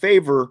has in his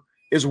favor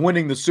is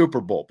winning the Super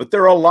Bowl. But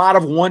there are a lot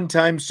of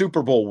one-time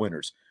Super Bowl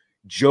winners.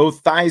 Joe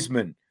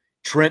Theismann,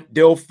 Trent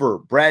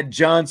Dilfer, Brad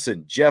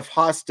Johnson, Jeff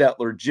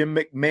Hostetler, Jim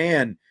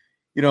McMahon,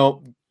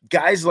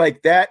 guys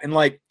like that. And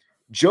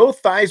Joe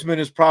Theismann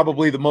is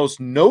probably the most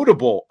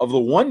notable of the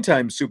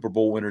one-time Super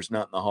Bowl winners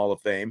not in the Hall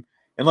of Fame.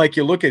 And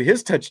you look at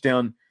his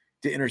touchdown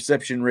to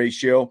interception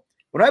ratio.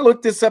 When I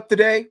looked this up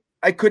today,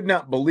 I could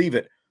not believe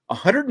it.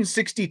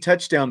 160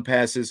 touchdown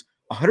passes,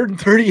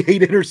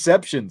 138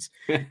 interceptions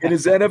in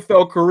his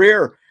NFL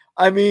career.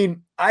 I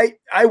mean,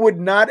 I would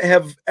not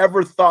have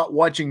ever thought,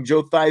 watching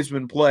Joe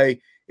Theismann play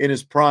in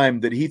his prime,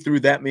 that he threw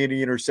that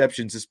many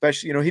interceptions,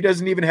 especially, he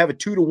doesn't even have a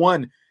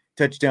 2-to-1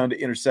 touchdown to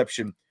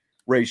interception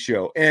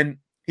ratio. And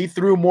he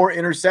threw more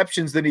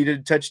interceptions than he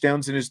did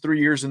touchdowns in his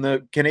 3 years in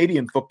the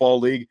Canadian Football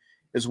League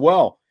as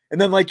well. And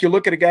then like you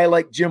look at a guy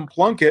like Jim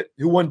Plunkett,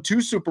 who won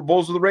 2 Super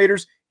Bowls with the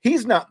Raiders,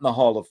 he's not in the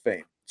Hall of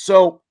Fame.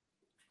 So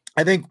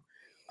I think,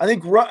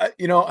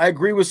 you know, I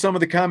agree with some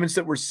of the comments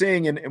that we're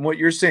seeing and what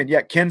you're saying.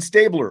 Yeah, Ken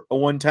Stabler, a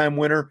one-time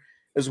winner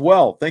as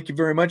well. Thank you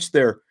very much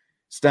there,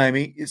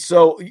 Stymie.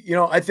 So, you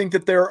know, I think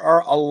that there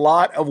are a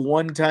lot of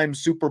one-time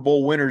Super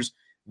Bowl winners.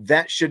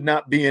 That should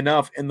not be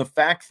enough. And the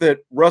fact that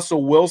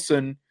Russell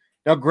Wilson,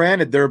 now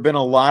granted, there have been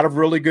a lot of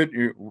really good,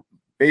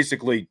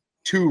 basically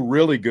 2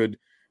 really good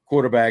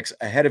quarterbacks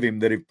ahead of him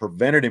that have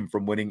prevented him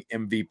from winning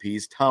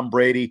MVPs, Tom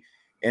Brady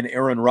and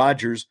Aaron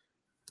Rodgers.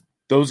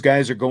 Those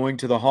guys are going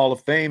to the Hall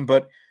of Fame.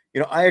 But,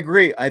 you know, I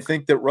agree. I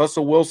think that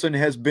Russell Wilson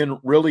has been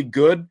really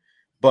good,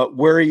 but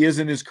where he is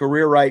in his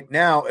career right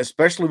now,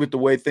 especially with the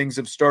way things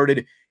have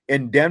started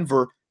in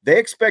Denver, they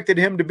expected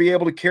him to be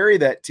able to carry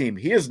that team.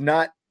 He has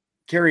not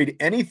carried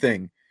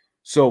anything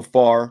so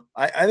far.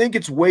 I think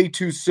it's way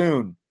too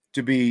soon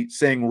to be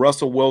saying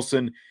Russell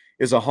Wilson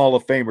is a Hall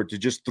of Famer, to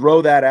just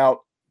throw that out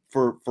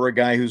for a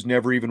guy who's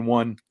never even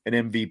won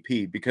an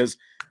MVP, because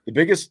the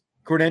biggest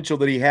credential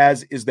that he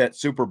has is that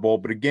Super Bowl.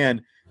 But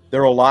again,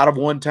 there are a lot of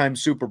one-time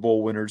Super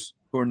Bowl winners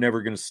who are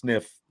never going to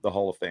sniff the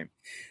Hall of Fame.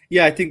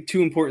 Yeah, I think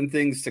 2 important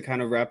things to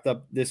kind of wrap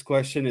up this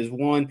question is,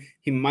 one,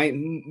 he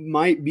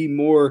might be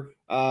more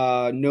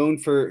known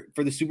for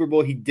the Super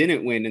Bowl he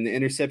didn't win and the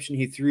interception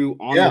he threw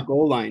on the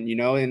goal line, you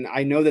know, and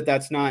I know that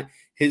that's not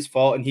his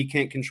fault and he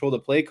can't control the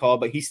play call,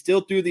 but he still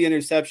threw the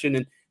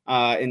interception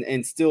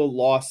and still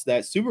lost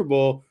that Super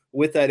Bowl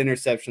with that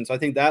interception. So I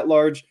think that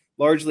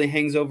largely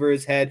hangs over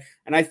his head.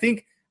 And I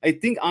think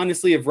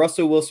honestly, if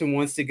Russell Wilson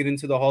wants to get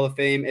into the Hall of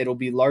Fame, it'll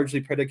be largely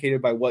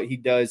predicated by what he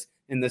does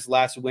in this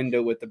last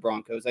window with the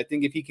Broncos. I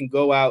think if he can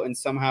go out and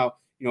somehow,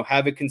 you know,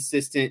 have a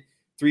consistent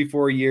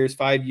 3-4 years,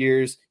 5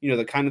 years, you know,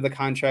 the kind of the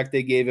contract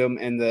they gave him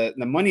and the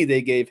money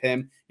they gave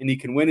him, and he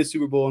can win a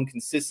Super Bowl and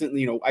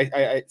consistently, you know,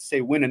 I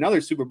say win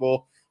another Super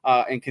Bowl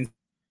and can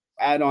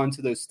add on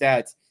to those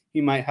stats, he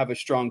might have a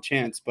strong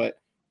chance. But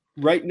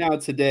right now,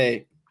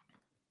 today,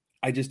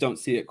 I just don't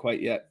see it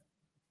quite yet.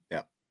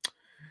 Yeah.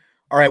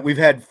 All right. We've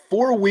had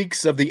 4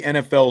 weeks of the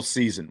NFL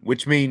season,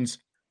 which means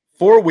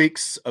 4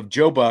 weeks of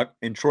Joe Buck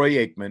and Troy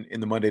Aikman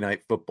in the Monday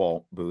Night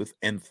Football booth.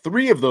 And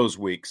 3 of those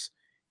weeks,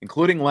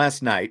 including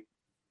last night,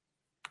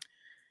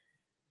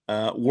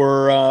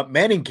 were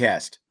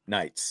Manningcast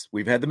nights.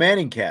 We've had the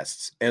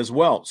Manningcasts as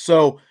well.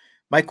 So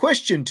my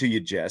question to you,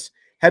 Jess,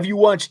 have you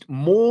watched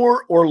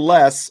more or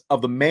less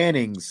of the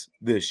Mannings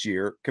this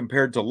year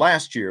compared to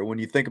last year when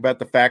you think about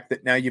the fact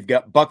that now you've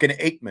got Buck and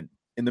Aikman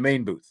in the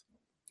main booth?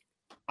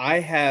 I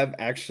have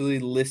actually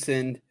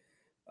listened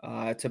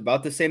to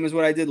about the same as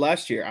what I did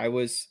last year. I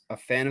was a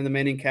fan of the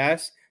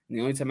Manningcast, and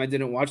the only time I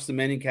didn't watch the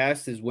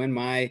Manningcast is when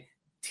my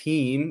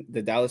team,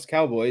 the Dallas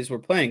Cowboys, were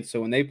playing. So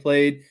when they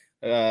played,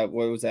 what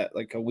was that,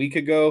 like a week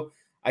ago,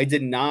 I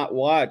did not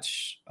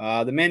watch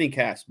the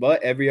Manningcast,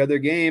 but every other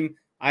game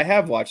I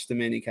have watched the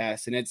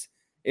Manningcast, and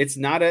it's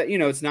not a, you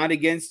know, it's not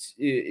against,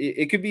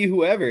 it could be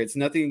whoever. It's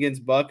nothing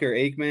against Buck or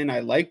Aikman. I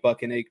like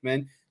Buck and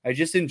Aikman. I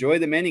just enjoy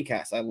the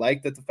Manningcast. I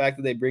like the fact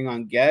that they bring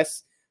on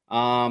guests.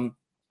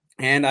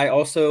 And I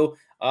also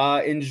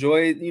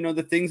enjoy, you know,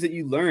 the things that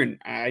you learn.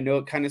 I know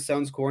it kind of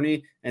sounds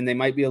corny and they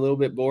might be a little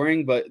bit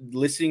boring, but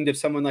listening to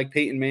someone like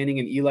Peyton Manning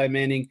and Eli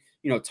Manning,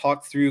 you know,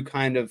 talk through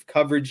kind of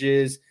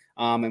coverages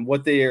and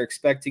what they are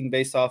expecting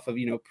based off of,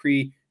 you know,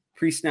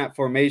 pre-snap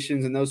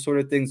formations and those sort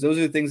of things. Those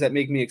are the things that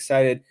make me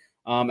excited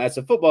as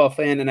a football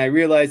fan. And I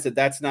realize that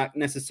that's not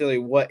necessarily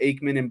what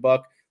Aikman and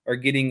Buck are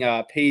getting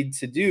paid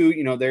to do.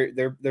 You know,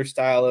 their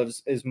style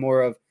is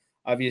more of,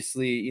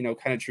 obviously, you know,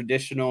 kind of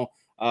traditional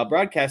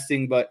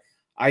broadcasting, but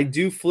I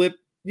do flip,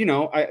 you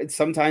know,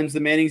 sometimes the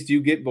Mannings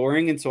do get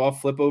boring. And so I'll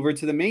flip over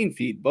to the main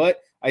feed, but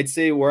I'd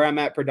say where I'm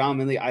at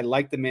predominantly, I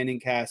like the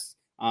Manningcast.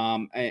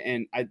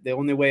 The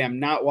only way I'm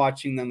not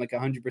watching them like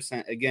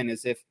 100% again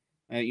is if,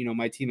 you know,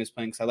 my team is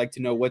playing. So I like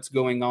to know what's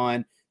going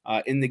on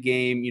in the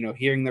game, you know,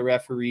 hearing the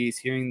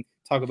referees,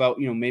 talk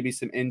about, you know, maybe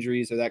some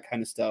injuries or that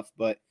kind of stuff.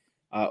 But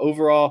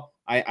overall,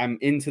 I'm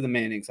into the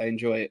Mannings. I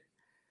enjoy it.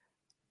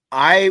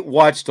 I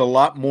watched a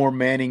lot more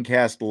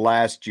Manningcast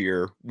last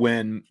year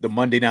when the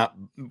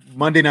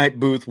Monday night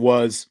booth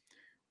was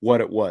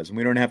what it was. And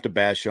we don't have to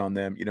bash on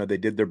them. You know, they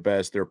did their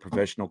best. They're a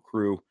professional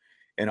crew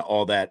and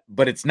all that.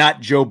 But it's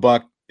not Joe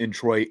Buck and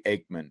Troy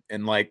Aikman.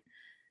 And like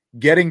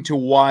getting to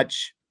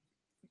watch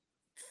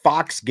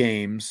Fox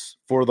games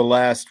for the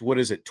last,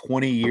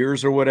 20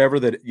 years or whatever,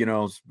 that, you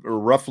know, or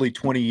roughly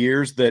 20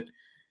 years that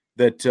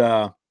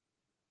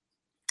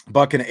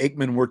Buck and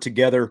Aikman were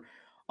together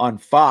on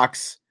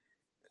Fox,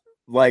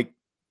 like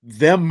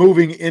them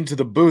moving into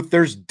the booth,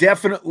 there's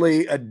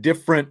definitely a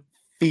different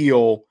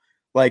feel.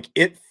 Like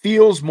it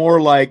feels more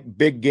like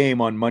big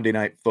game on Monday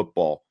Night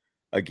Football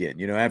again,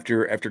 you know,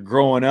 after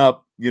growing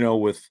up, you know,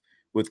 with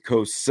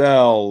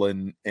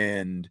Cosell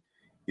and,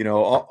 you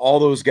know, all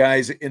those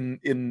guys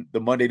in the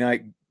Monday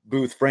night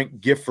booth, Frank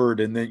Gifford,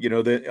 and then, you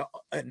know,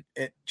 and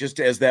just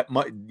as that,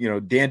 you know,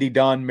 Dandy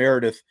Don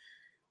Meredith,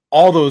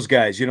 all those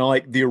guys, you know,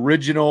 like the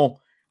original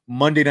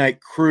Monday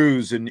night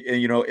cruise and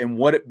you know, and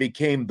what it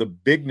became, the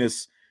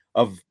bigness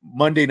of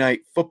Monday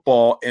Night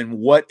Football and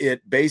what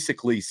it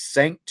basically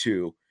sank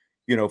to,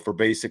 for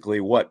basically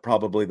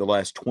probably the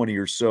last 20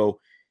 or so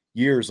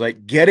years.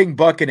 Like getting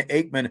Buck and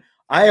Aikman,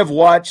 I have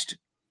watched,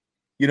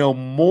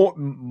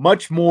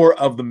 much more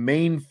of the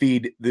main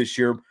feed this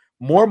year,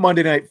 more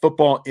Monday Night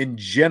Football in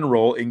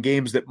general in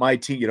games that my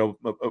team,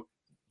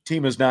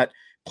 team has not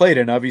played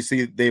in.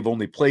 Obviously, they've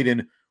only played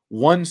in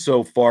one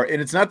so far.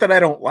 And it's not that I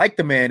don't like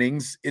the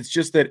Mannings. It's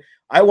just that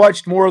I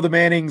watched more of the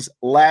Mannings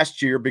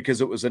last year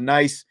because it was a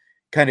nice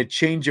kind of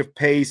change of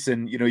pace.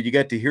 And, you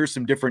got to hear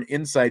some different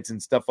insights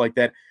and stuff like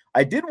that.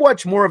 I did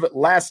watch more of it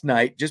last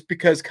night just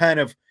because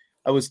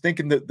I was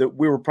thinking that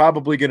we were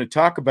probably going to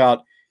talk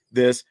about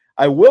this.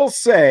 I will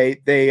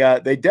say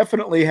they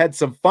definitely had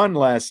some fun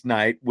last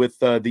night with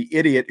the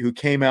idiot who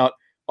came out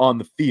on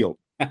the field.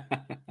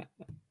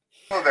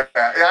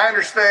 I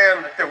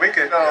understand that we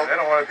could. No, they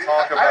don't want to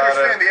talk about it. I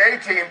understand the A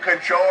team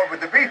couldn't show up, but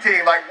the B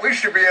team, we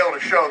should be able to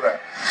show that.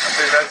 I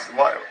think that's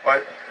what.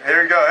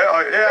 Here you go.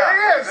 Oh, yeah. There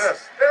he is.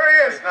 There he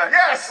is.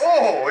 Yes.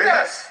 Oh,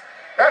 yes.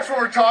 That's what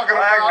we're talking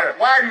about.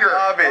 Wagner,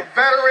 a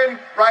veteran,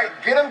 right?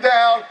 Get him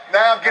down.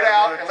 Now get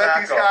out and let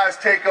these guys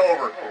take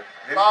over.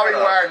 Bobby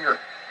Wagner,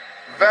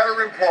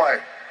 veteran play.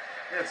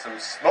 He had some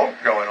smoke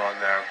going on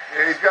there.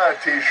 Yeah, he's got a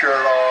T-shirt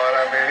on.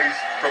 I mean, he's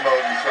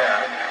promoting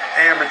something.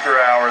 Yeah. Amateur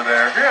hour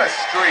there. If you're going to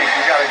streak,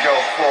 you got to go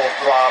full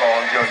throttle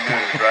and go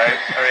nude, right?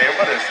 I mean,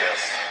 what is this?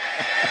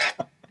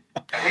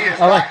 He is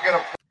not going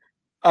to.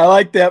 I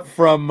like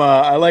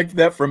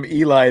that from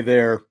Eli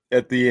there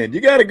at the end.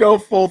 You got to go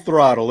full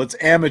throttle. It's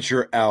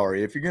amateur hour.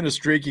 If you're going to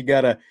streak, you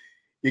got to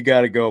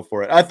go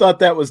for it. I thought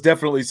that was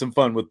definitely some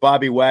fun with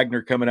Bobby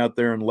Wagner coming out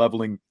there and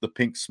leveling the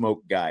pink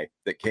smoke guy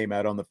that came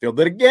out on the field.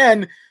 That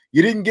again,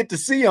 you didn't get to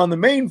see on the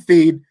main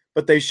feed,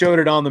 but they showed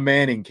it on the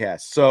Manning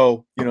cast.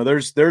 So,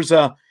 there's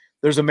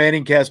a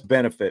Manning cast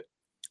benefit,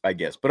 I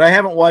guess. But I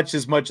haven't watched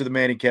as much of the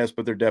Manning cast,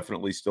 but they're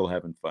definitely still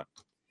having fun.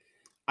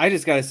 I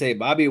just got to say,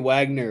 Bobby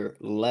Wagner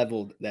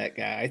leveled that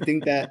guy. I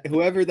think that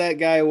whoever that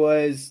guy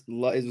was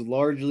is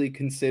largely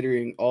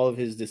considering all of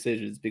his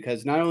decisions,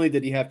 because not only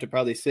did he have to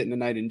probably sit in the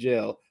night in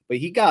jail, but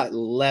he got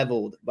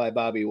leveled by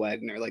Bobby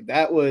Wagner. Like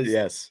that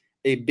was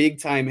a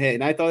big time hit.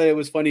 And I thought it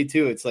was funny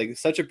too. It's like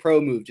such a pro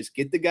move. Just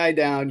get the guy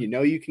down.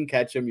 You can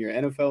catch him. You're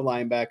an NFL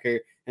linebacker.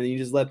 And then you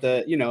just let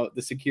the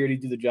security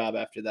do the job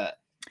after that.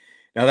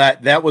 Now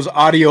that was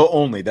audio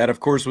only. That of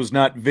course was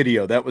not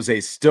video. That was a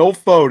still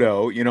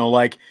photo,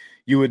 like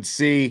you would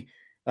see,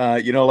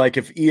 like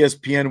if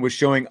ESPN was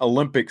showing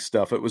Olympic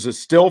stuff, it was a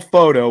still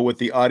photo with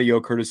the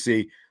audio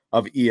courtesy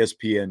of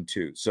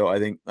ESPN2. So I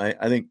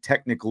think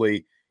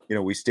technically,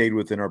 we stayed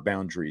within our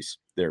boundaries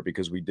there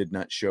because we did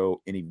not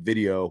show any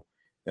video.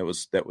 That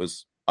was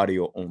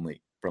audio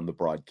only from the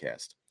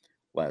broadcast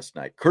last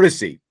night,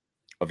 courtesy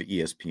of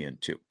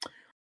ESPN2.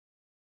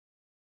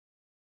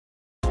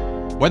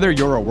 Whether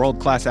you're a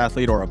world-class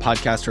athlete or a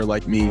podcaster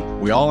like me,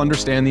 we all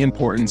understand the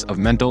importance of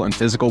mental and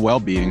physical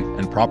well-being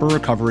and proper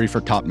recovery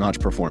for top-notch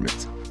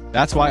performance.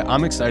 That's why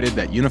I'm excited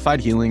that Unified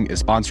Healing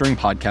is sponsoring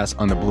podcasts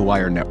on the Blue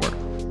Wire Network.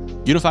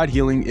 Unified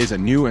Healing is a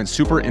new and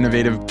super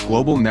innovative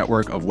global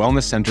network of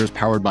wellness centers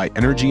powered by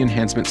Energy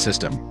Enhancement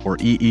System, or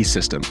EE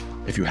System.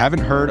 If you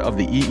haven't heard of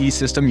the EE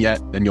System yet,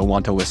 then you'll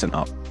want to listen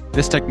up.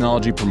 This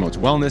technology promotes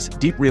wellness,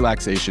 deep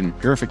relaxation,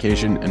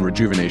 purification, and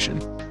rejuvenation.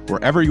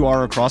 Wherever you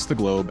are across the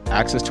globe,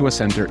 access to a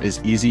center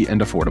is easy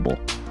and affordable.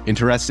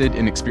 Interested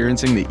in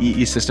experiencing the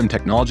EE System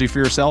technology for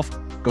yourself?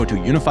 Go to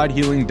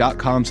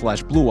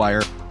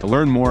unifiedhealing.com/bluewire to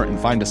learn more and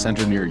find a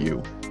center near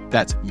you.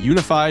 That's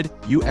unified,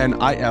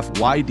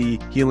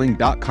 UNIFYD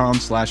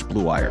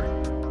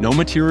healing.com/bluewire. No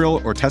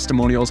material or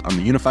testimonials on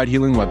the Unified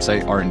Healing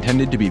website are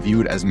intended to be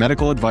viewed as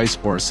medical advice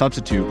or a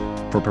substitute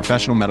for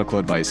professional medical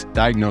advice,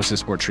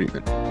 diagnosis, or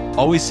treatment.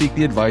 Always seek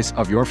the advice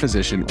of your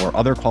physician or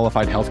other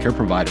qualified healthcare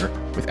provider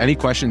with any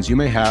questions you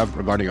may have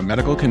regarding a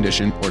medical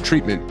condition or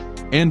treatment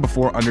and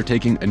before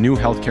undertaking a new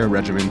healthcare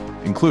regimen,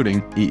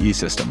 including EE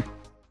System.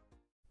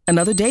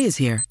 Another day is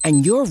here,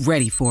 and you're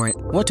ready for it.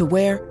 What to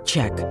wear?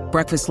 Check.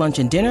 Breakfast, lunch,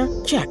 and dinner?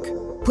 Check.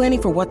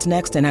 Planning for what's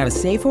next and how to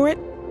save for it?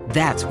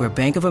 That's where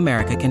Bank of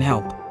America can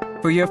help.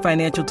 For your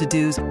financial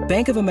to-dos,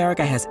 Bank of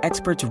America has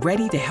experts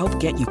ready to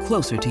help get you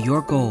closer to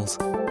your goals.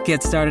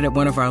 Get started at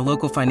one of our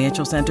local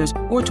financial centers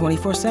or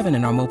 24/7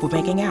 in our mobile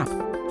banking app.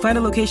 Find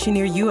a location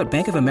near you at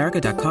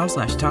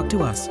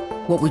bankofamerica.com/talktous.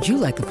 What would you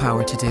like the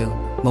power to do?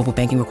 Mobile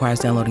banking requires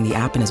downloading the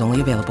app and is only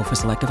available for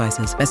select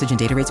devices. Message and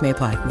data rates may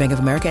apply. Bank of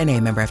America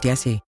NA, member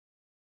FDIC.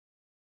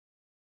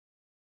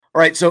 All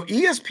right, so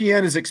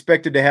ESPN is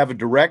expected to have a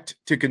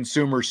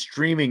direct-to-consumer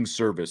streaming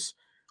service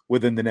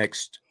within the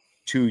next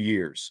 2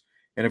 years.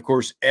 And, of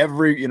course,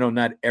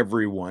 not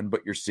everyone,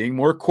 but you're seeing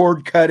more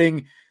cord cutting,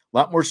 a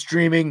lot more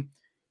streaming.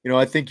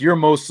 I think you're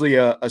mostly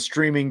a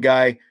streaming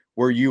guy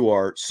where you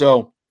are.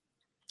 So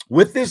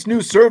with this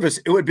new service,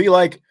 it would be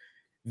like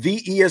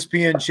the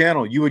ESPN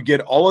channel. You would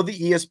get all of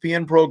the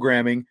ESPN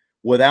programming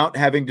without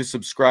having to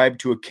subscribe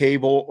to a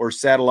cable or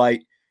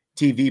satellite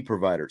TV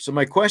provider. So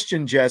my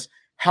question, Jess,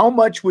 how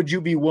much would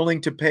you be willing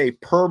to pay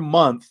per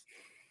month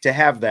to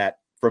have that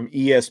from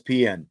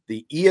ESPN,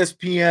 the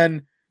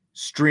ESPN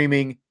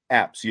streaming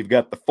app. So you've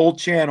got the full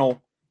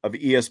channel of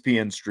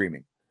ESPN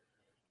streaming.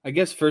 I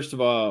guess, first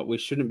of all, we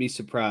shouldn't be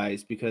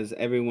surprised because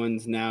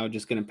everyone's now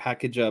just going to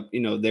package up,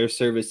 their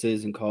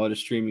services and call it a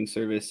streaming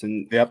service.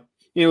 And yep.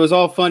 It was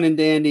all fun and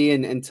dandy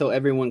until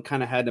everyone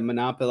kind of had to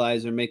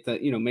monopolize or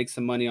make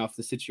some money off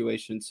the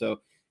situation.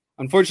 So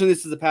unfortunately,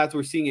 this is the path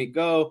we're seeing it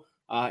go.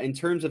 In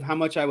terms of how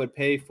much I would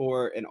pay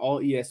for an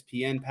all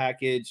ESPN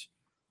package,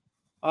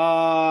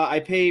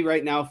 I pay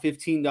right now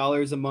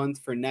 $15 a month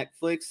for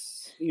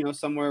Netflix,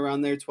 somewhere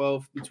around there,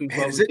 between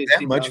 12 is and it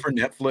 15. That much for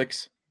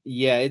Netflix?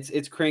 Yeah,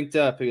 it's cranked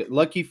up.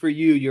 Lucky for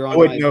you, you're on. I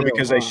wouldn't know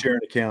because I share an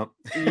account.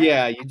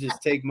 Yeah, you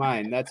just take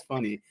mine. That's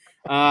funny.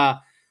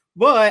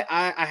 But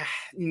I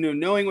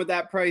knowing what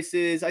that price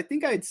is, I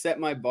think I'd set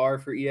my bar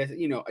for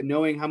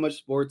knowing how much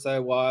sports I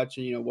watch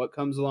and what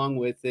comes along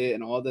with it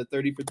and all the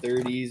 30 for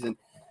 30s and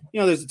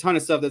there's a ton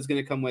of stuff that's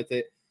going to come with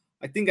it.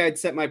 I think I'd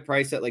set my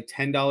price at like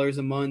 $10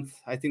 a month.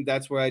 I think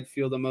that's where I'd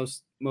feel the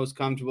most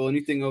comfortable.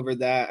 Anything over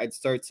that, I'd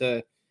start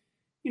to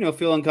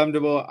feel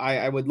uncomfortable.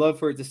 I would love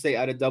for it to stay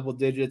out of double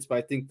digits, but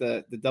I think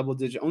the double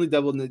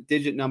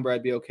digit number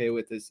I'd be okay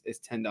with is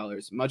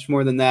 $10. Much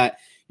more than that,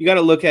 you got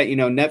to look at,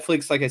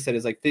 Netflix, like I said,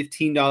 is like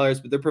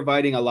 $15, but they're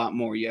providing a lot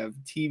more. You have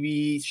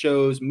TV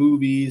shows,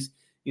 movies,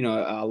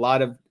 a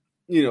lot of,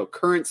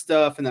 current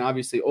stuff, and then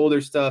obviously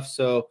older stuff.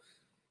 So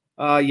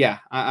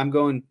I'm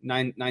going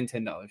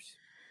 $10.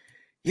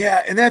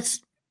 Yeah. And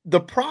that's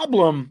the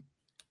problem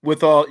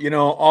with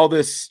all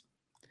this,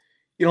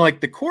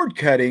 like the cord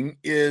cutting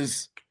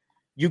is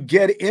you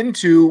get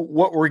into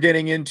what we're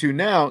getting into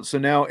now. So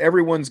now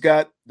everyone's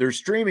got their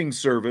streaming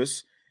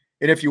service.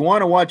 And if you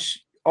want to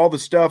watch all the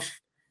stuff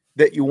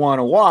that you want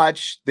to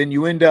watch, then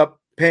you end up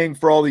paying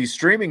for all these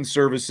streaming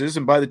services.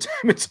 And by the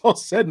time it's all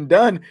said and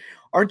done,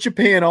 aren't you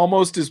paying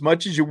almost as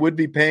much as you would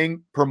be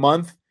paying per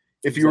month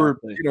if you were,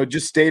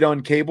 just stayed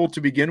on cable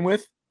to begin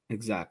with?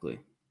 Exactly.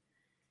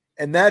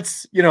 And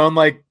that's, I'm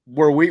like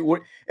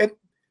and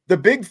the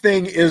big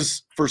thing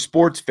is for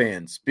sports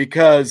fans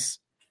because,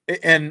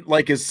 and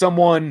like as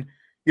someone,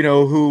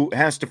 who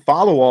has to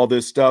follow all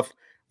this stuff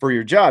for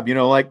your job,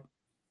 like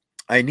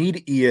I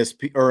need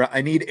ESP or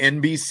I need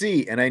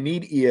NBC and I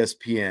need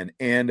ESPN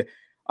and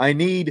I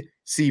need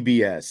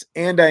CBS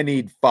and I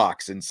need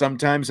Fox and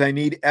sometimes I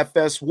need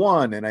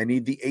FS1 and I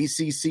need the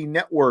ACC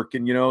network.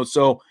 And,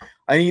 so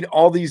I need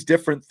all these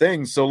different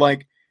things. So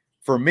like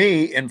for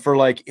me and for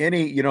like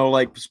any,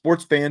 like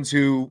sports fans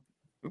who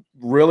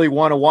really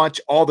want to watch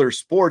all their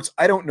sports,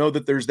 I don't know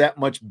that there's that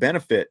much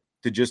benefit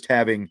to just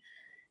having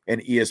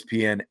an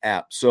ESPN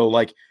app. So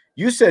like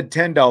you said,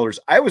 $10,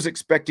 I was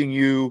expecting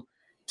you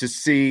to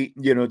see,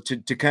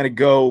 to kind of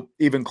go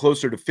even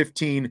closer to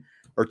 15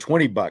 or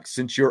 $20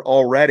 since you're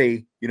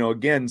already,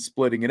 again,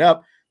 splitting it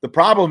up. The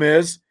problem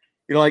is,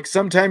 like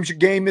sometimes your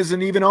game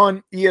isn't even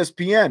on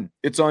ESPN.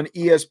 It's on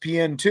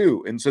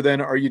ESPN2. And so then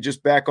are you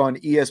just back on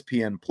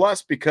ESPN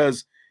Plus?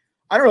 Because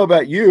I don't know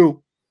about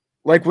you,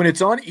 like when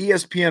it's on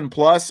ESPN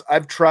Plus,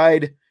 I've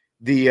tried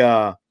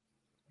the,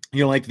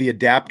 like the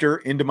adapter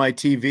into my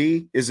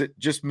TV. Is it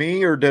just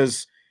me or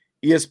does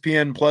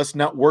ESPN Plus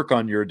not work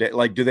on your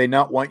like, do they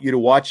not want you to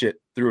watch it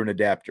through an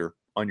adapter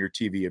on your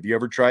TV? Have you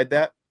ever tried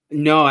that?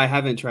 No, I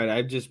haven't tried it.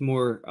 I've just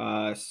more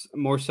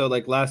so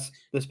like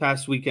this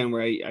past weekend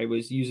where I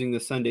was using the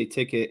Sunday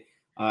Ticket.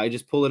 I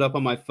just pull it up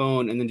on my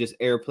phone and then just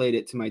AirPlayed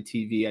it to my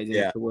TV. I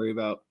didn't have to worry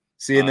about.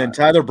 See, and then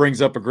Tyler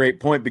brings up a great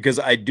point because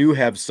I do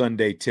have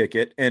Sunday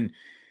Ticket. And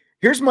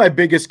here's my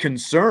biggest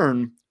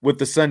concern with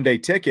the Sunday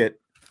Ticket,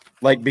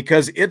 like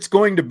because it's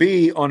going to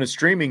be on a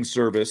streaming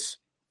service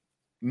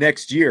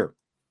next year.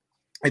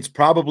 It's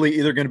probably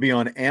either going to be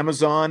on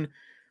Amazon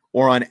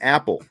or on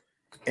Apple.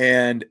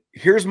 And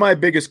here's my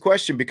biggest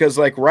question, because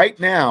like right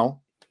now,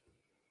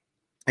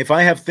 if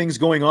I have things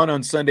going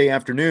on Sunday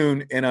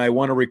afternoon and I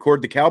want to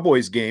record the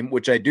Cowboys game,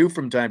 which I do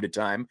from time to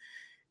time,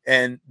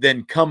 and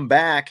then come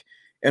back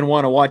and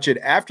want to watch it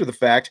after the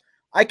fact,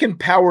 I can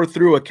power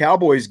through a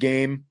Cowboys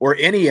game or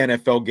any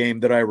NFL game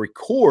that I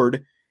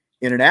record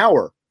in an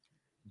hour.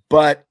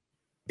 But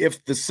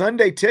if the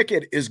Sunday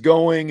Ticket is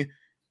going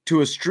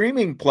to a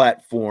streaming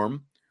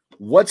platform,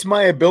 what's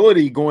my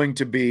ability going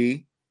to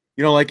be?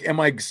 Like, am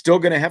I still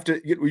going to have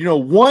to,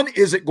 one,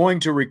 is it going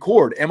to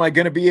record? Am I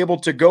going to be able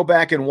to go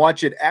back and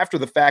watch it after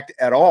the fact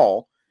at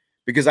all?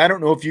 Because I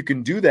don't know if you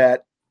can do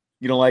that,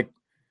 like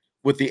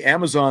with the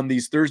Amazon,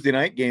 these Thursday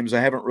night games, I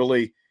haven't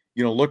really,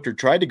 looked or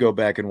tried to go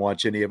back and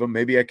watch any of them.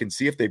 Maybe I can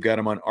see if they've got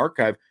them on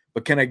archive,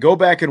 but can I go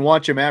back and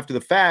watch them after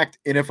the fact?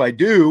 And if I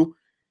do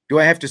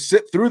I have to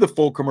sit through the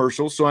full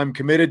commercial? So I'm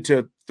committed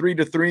to 3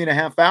 to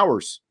 3.5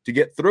 hours to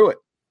get through it.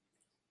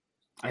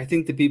 I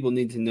think the people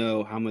need to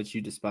know how much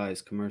you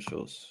despise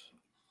commercials.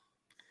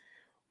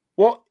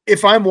 Well,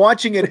 if I'm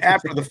watching it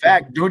after the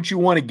fact, don't you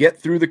want to get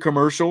through the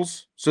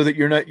commercials so that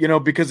you're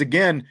not, because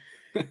again,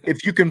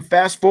 if you can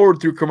fast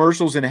forward through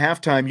commercials in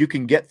halftime, you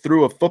can get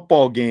through a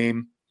football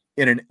game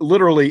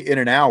literally in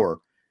an hour,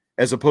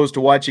 as opposed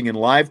to watching in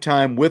live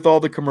time with all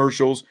the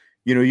commercials.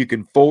 You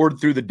can forward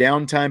through the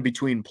downtime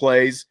between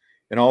plays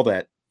and all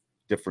that.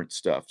 different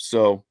stuff.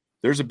 So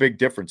there's a big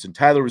difference. And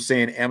Tyler was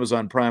saying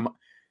Amazon Prime.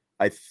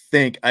 I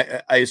think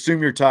I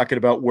assume you're talking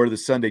about where the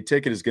Sunday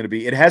Ticket is going to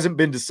be. It hasn't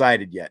been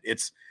decided yet.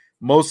 It's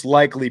most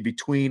likely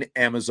between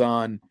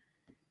Amazon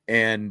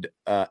and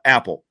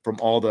Apple from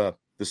all the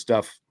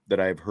stuff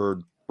that I've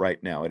heard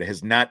right now. It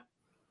has not,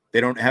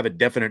 they don't have a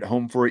definite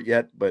home for it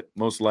yet, but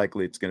most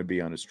likely it's going to be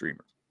on a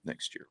streamer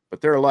next year. But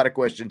there are a lot of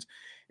questions.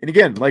 And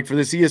again, like for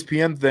this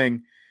ESPN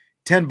thing,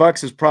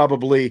 $10 is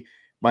probably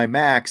my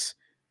max.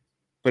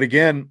 But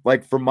again,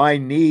 like for my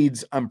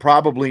needs, I'm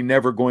probably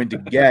never going to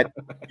get,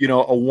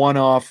 a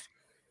one-off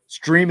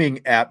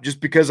streaming app just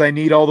because I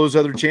need all those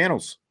other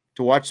channels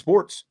to watch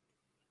sports.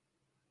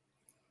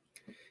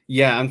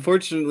 Yeah,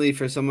 unfortunately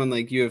for someone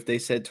like you, if they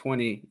said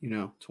 20,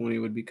 20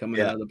 would be coming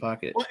out of the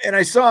pocket. Well, and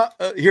I saw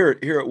here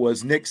it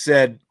was. Nick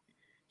said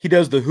he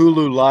does the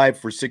Hulu Live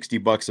for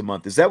 $60 a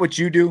month. Is that what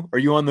you do? Are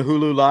you on the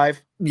Hulu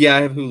Live? Yeah,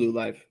 I have Hulu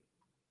Live.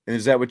 And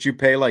is that what you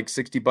pay, like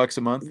 $60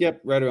 a month?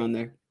 Yep, right around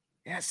there.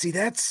 Yeah, see,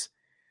 that's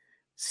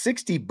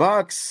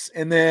 $60,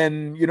 and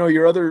then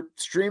your other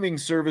streaming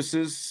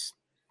services.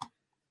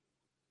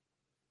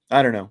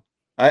 I don't know.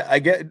 I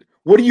get.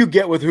 What do you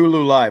get with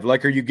Hulu Live?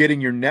 Like, are you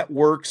getting your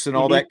networks and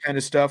all that kind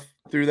of stuff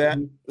through that?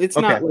 It's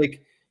not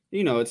like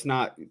it's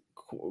not.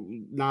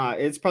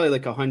 It's probably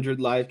like 100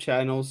 live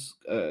channels,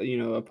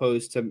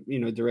 opposed to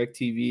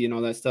DirecTV and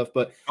all that stuff.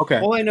 But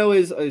all I know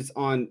is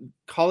on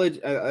college,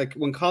 like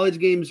when college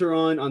games are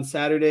on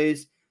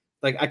Saturdays.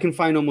 Like I can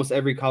find almost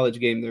every college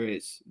game there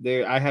is.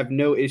 I have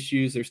no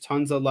issues. There's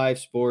tons of live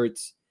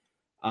sports.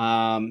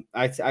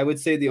 I would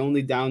say the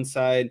only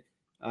downside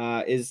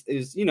is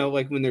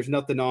like when there's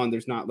nothing on,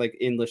 there's not like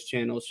endless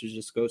channels to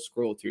just go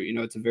scroll through.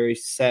 It's a very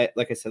set,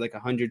 like I said, like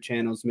 100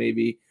 channels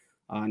maybe,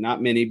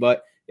 not many,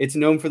 but it's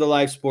known for the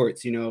live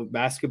sports.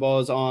 Basketball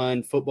is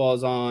on, football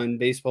is on,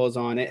 baseball is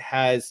on. It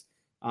has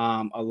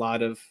a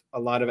lot of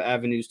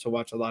avenues to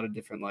watch a lot of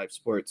different live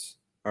sports.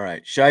 All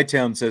right.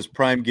 Chi-Town says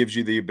Prime gives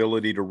you the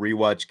ability to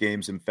rewatch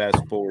games and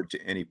fast forward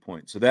to any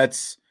point. So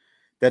that's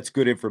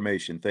good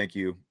information. Thank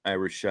you,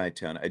 Irish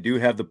Chi-Town. I do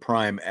have the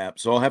Prime app,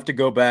 so I'll have to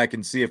go back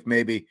and see if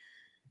maybe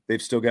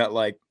they've still got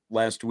like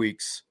last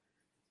week's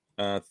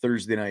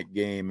Thursday night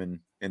game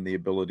and the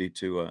ability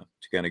to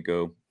kind of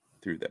go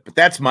through that. But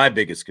that's my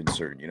biggest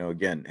concern.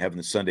 Again, having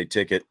the Sunday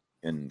Ticket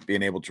and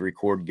being able to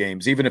record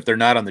games, even if they're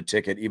not on the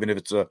ticket, even if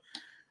it's a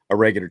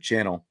regular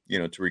channel,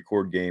 to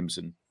record games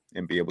and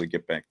be able to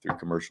get back through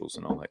commercials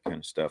and all that kind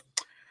of stuff.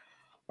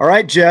 All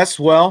right, Jess.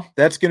 Well,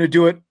 that's going to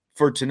do it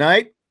for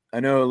tonight. I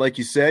know, like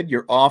you said,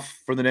 you're off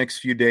for the next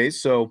few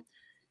days, so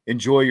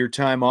enjoy your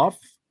time off.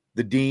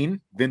 The Dean,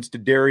 Vince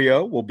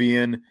D'Addario, will be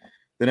in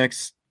the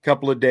next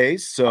couple of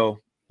days, so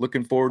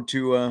looking forward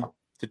to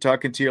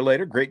talking to you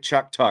later. Great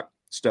Chalk Talk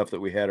stuff that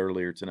we had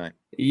earlier tonight.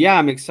 Yeah,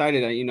 I'm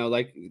excited.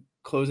 Like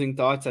closing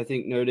thoughts, I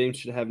think Notre Dame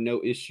should have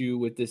no issue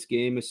with this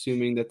game,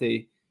 assuming that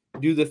they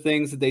do the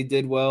things that they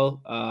did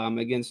well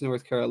against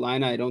North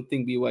Carolina. I don't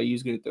think BYU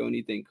is going to throw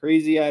anything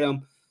crazy at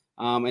them.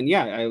 And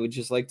yeah, I would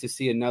just like to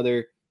see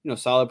another,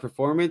 solid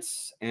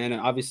performance and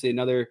obviously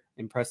another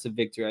impressive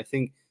victory. I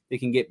think they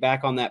can get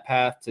back on that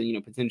path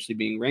to, potentially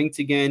being ranked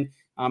again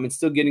and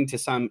still getting to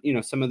some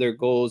of their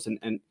goals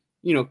and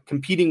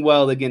competing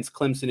well against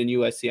Clemson and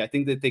USC. I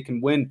think that they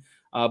can win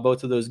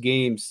both of those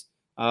games.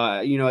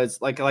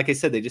 It's like I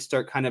said, they just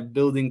start kind of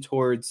building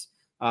towards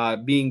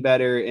being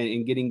better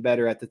and getting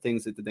better at the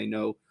things that they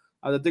know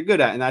that they're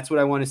good at. And that's what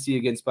I want to see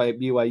against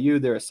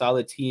BYU. They're a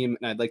solid team,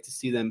 and I'd like to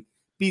see them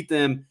beat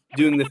them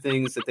doing the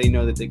things that they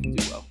know that they can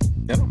do well.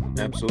 Yep,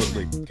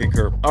 absolutely.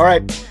 Concur. All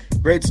right,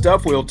 great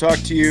stuff. We'll talk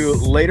to you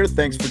later.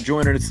 Thanks for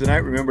joining us tonight.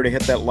 Remember to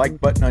hit that like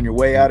button on your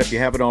way out if you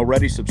haven't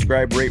already.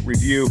 Subscribe, rate,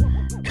 review,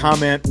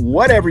 comment,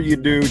 whatever you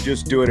do,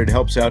 just do it. It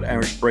helps out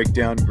Irish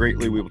Breakdown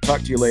greatly. We will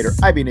talk to you later.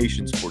 IB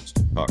Nation Sports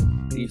Talk.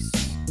 Peace.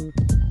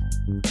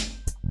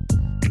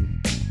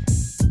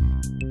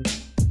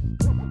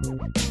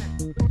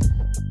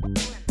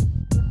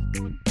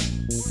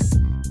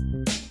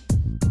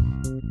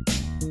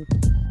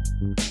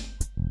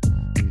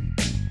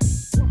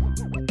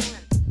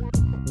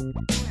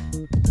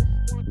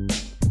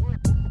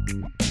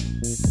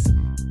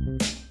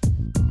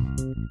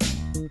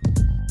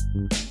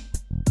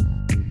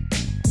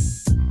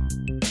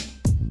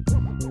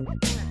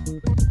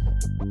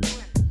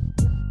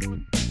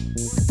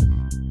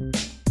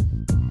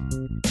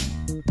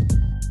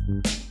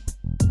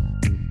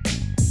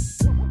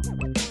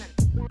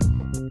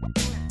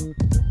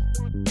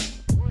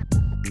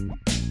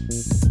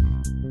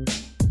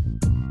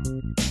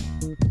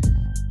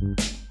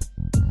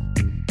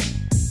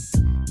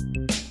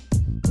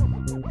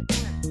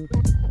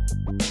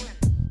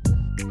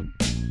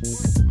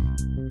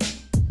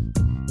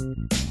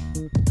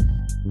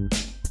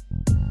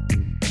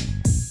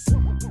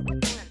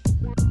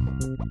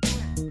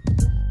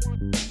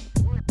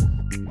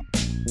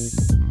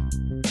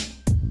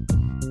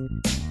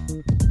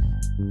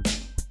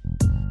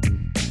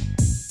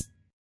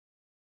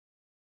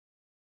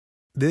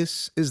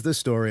 This is the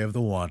story of the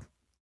one.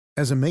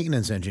 As a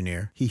maintenance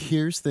engineer, he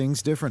hears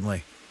things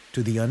differently.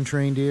 To the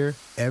untrained ear,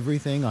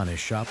 everything on his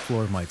shop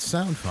floor might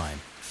sound fine,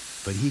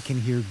 but he can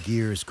hear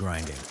gears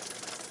grinding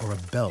or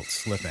a belt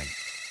slipping.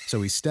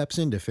 So he steps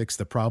in to fix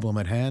the problem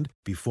at hand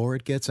before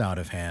it gets out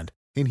of hand.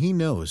 And he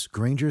knows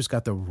Grainger's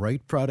got the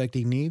right product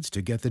he needs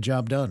to get the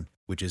job done,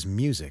 which is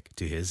music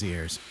to his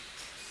ears.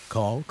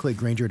 Call, click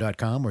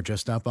Grainger.com, or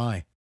just stop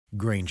by.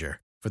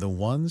 Grainger, for the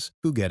ones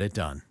who get it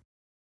done.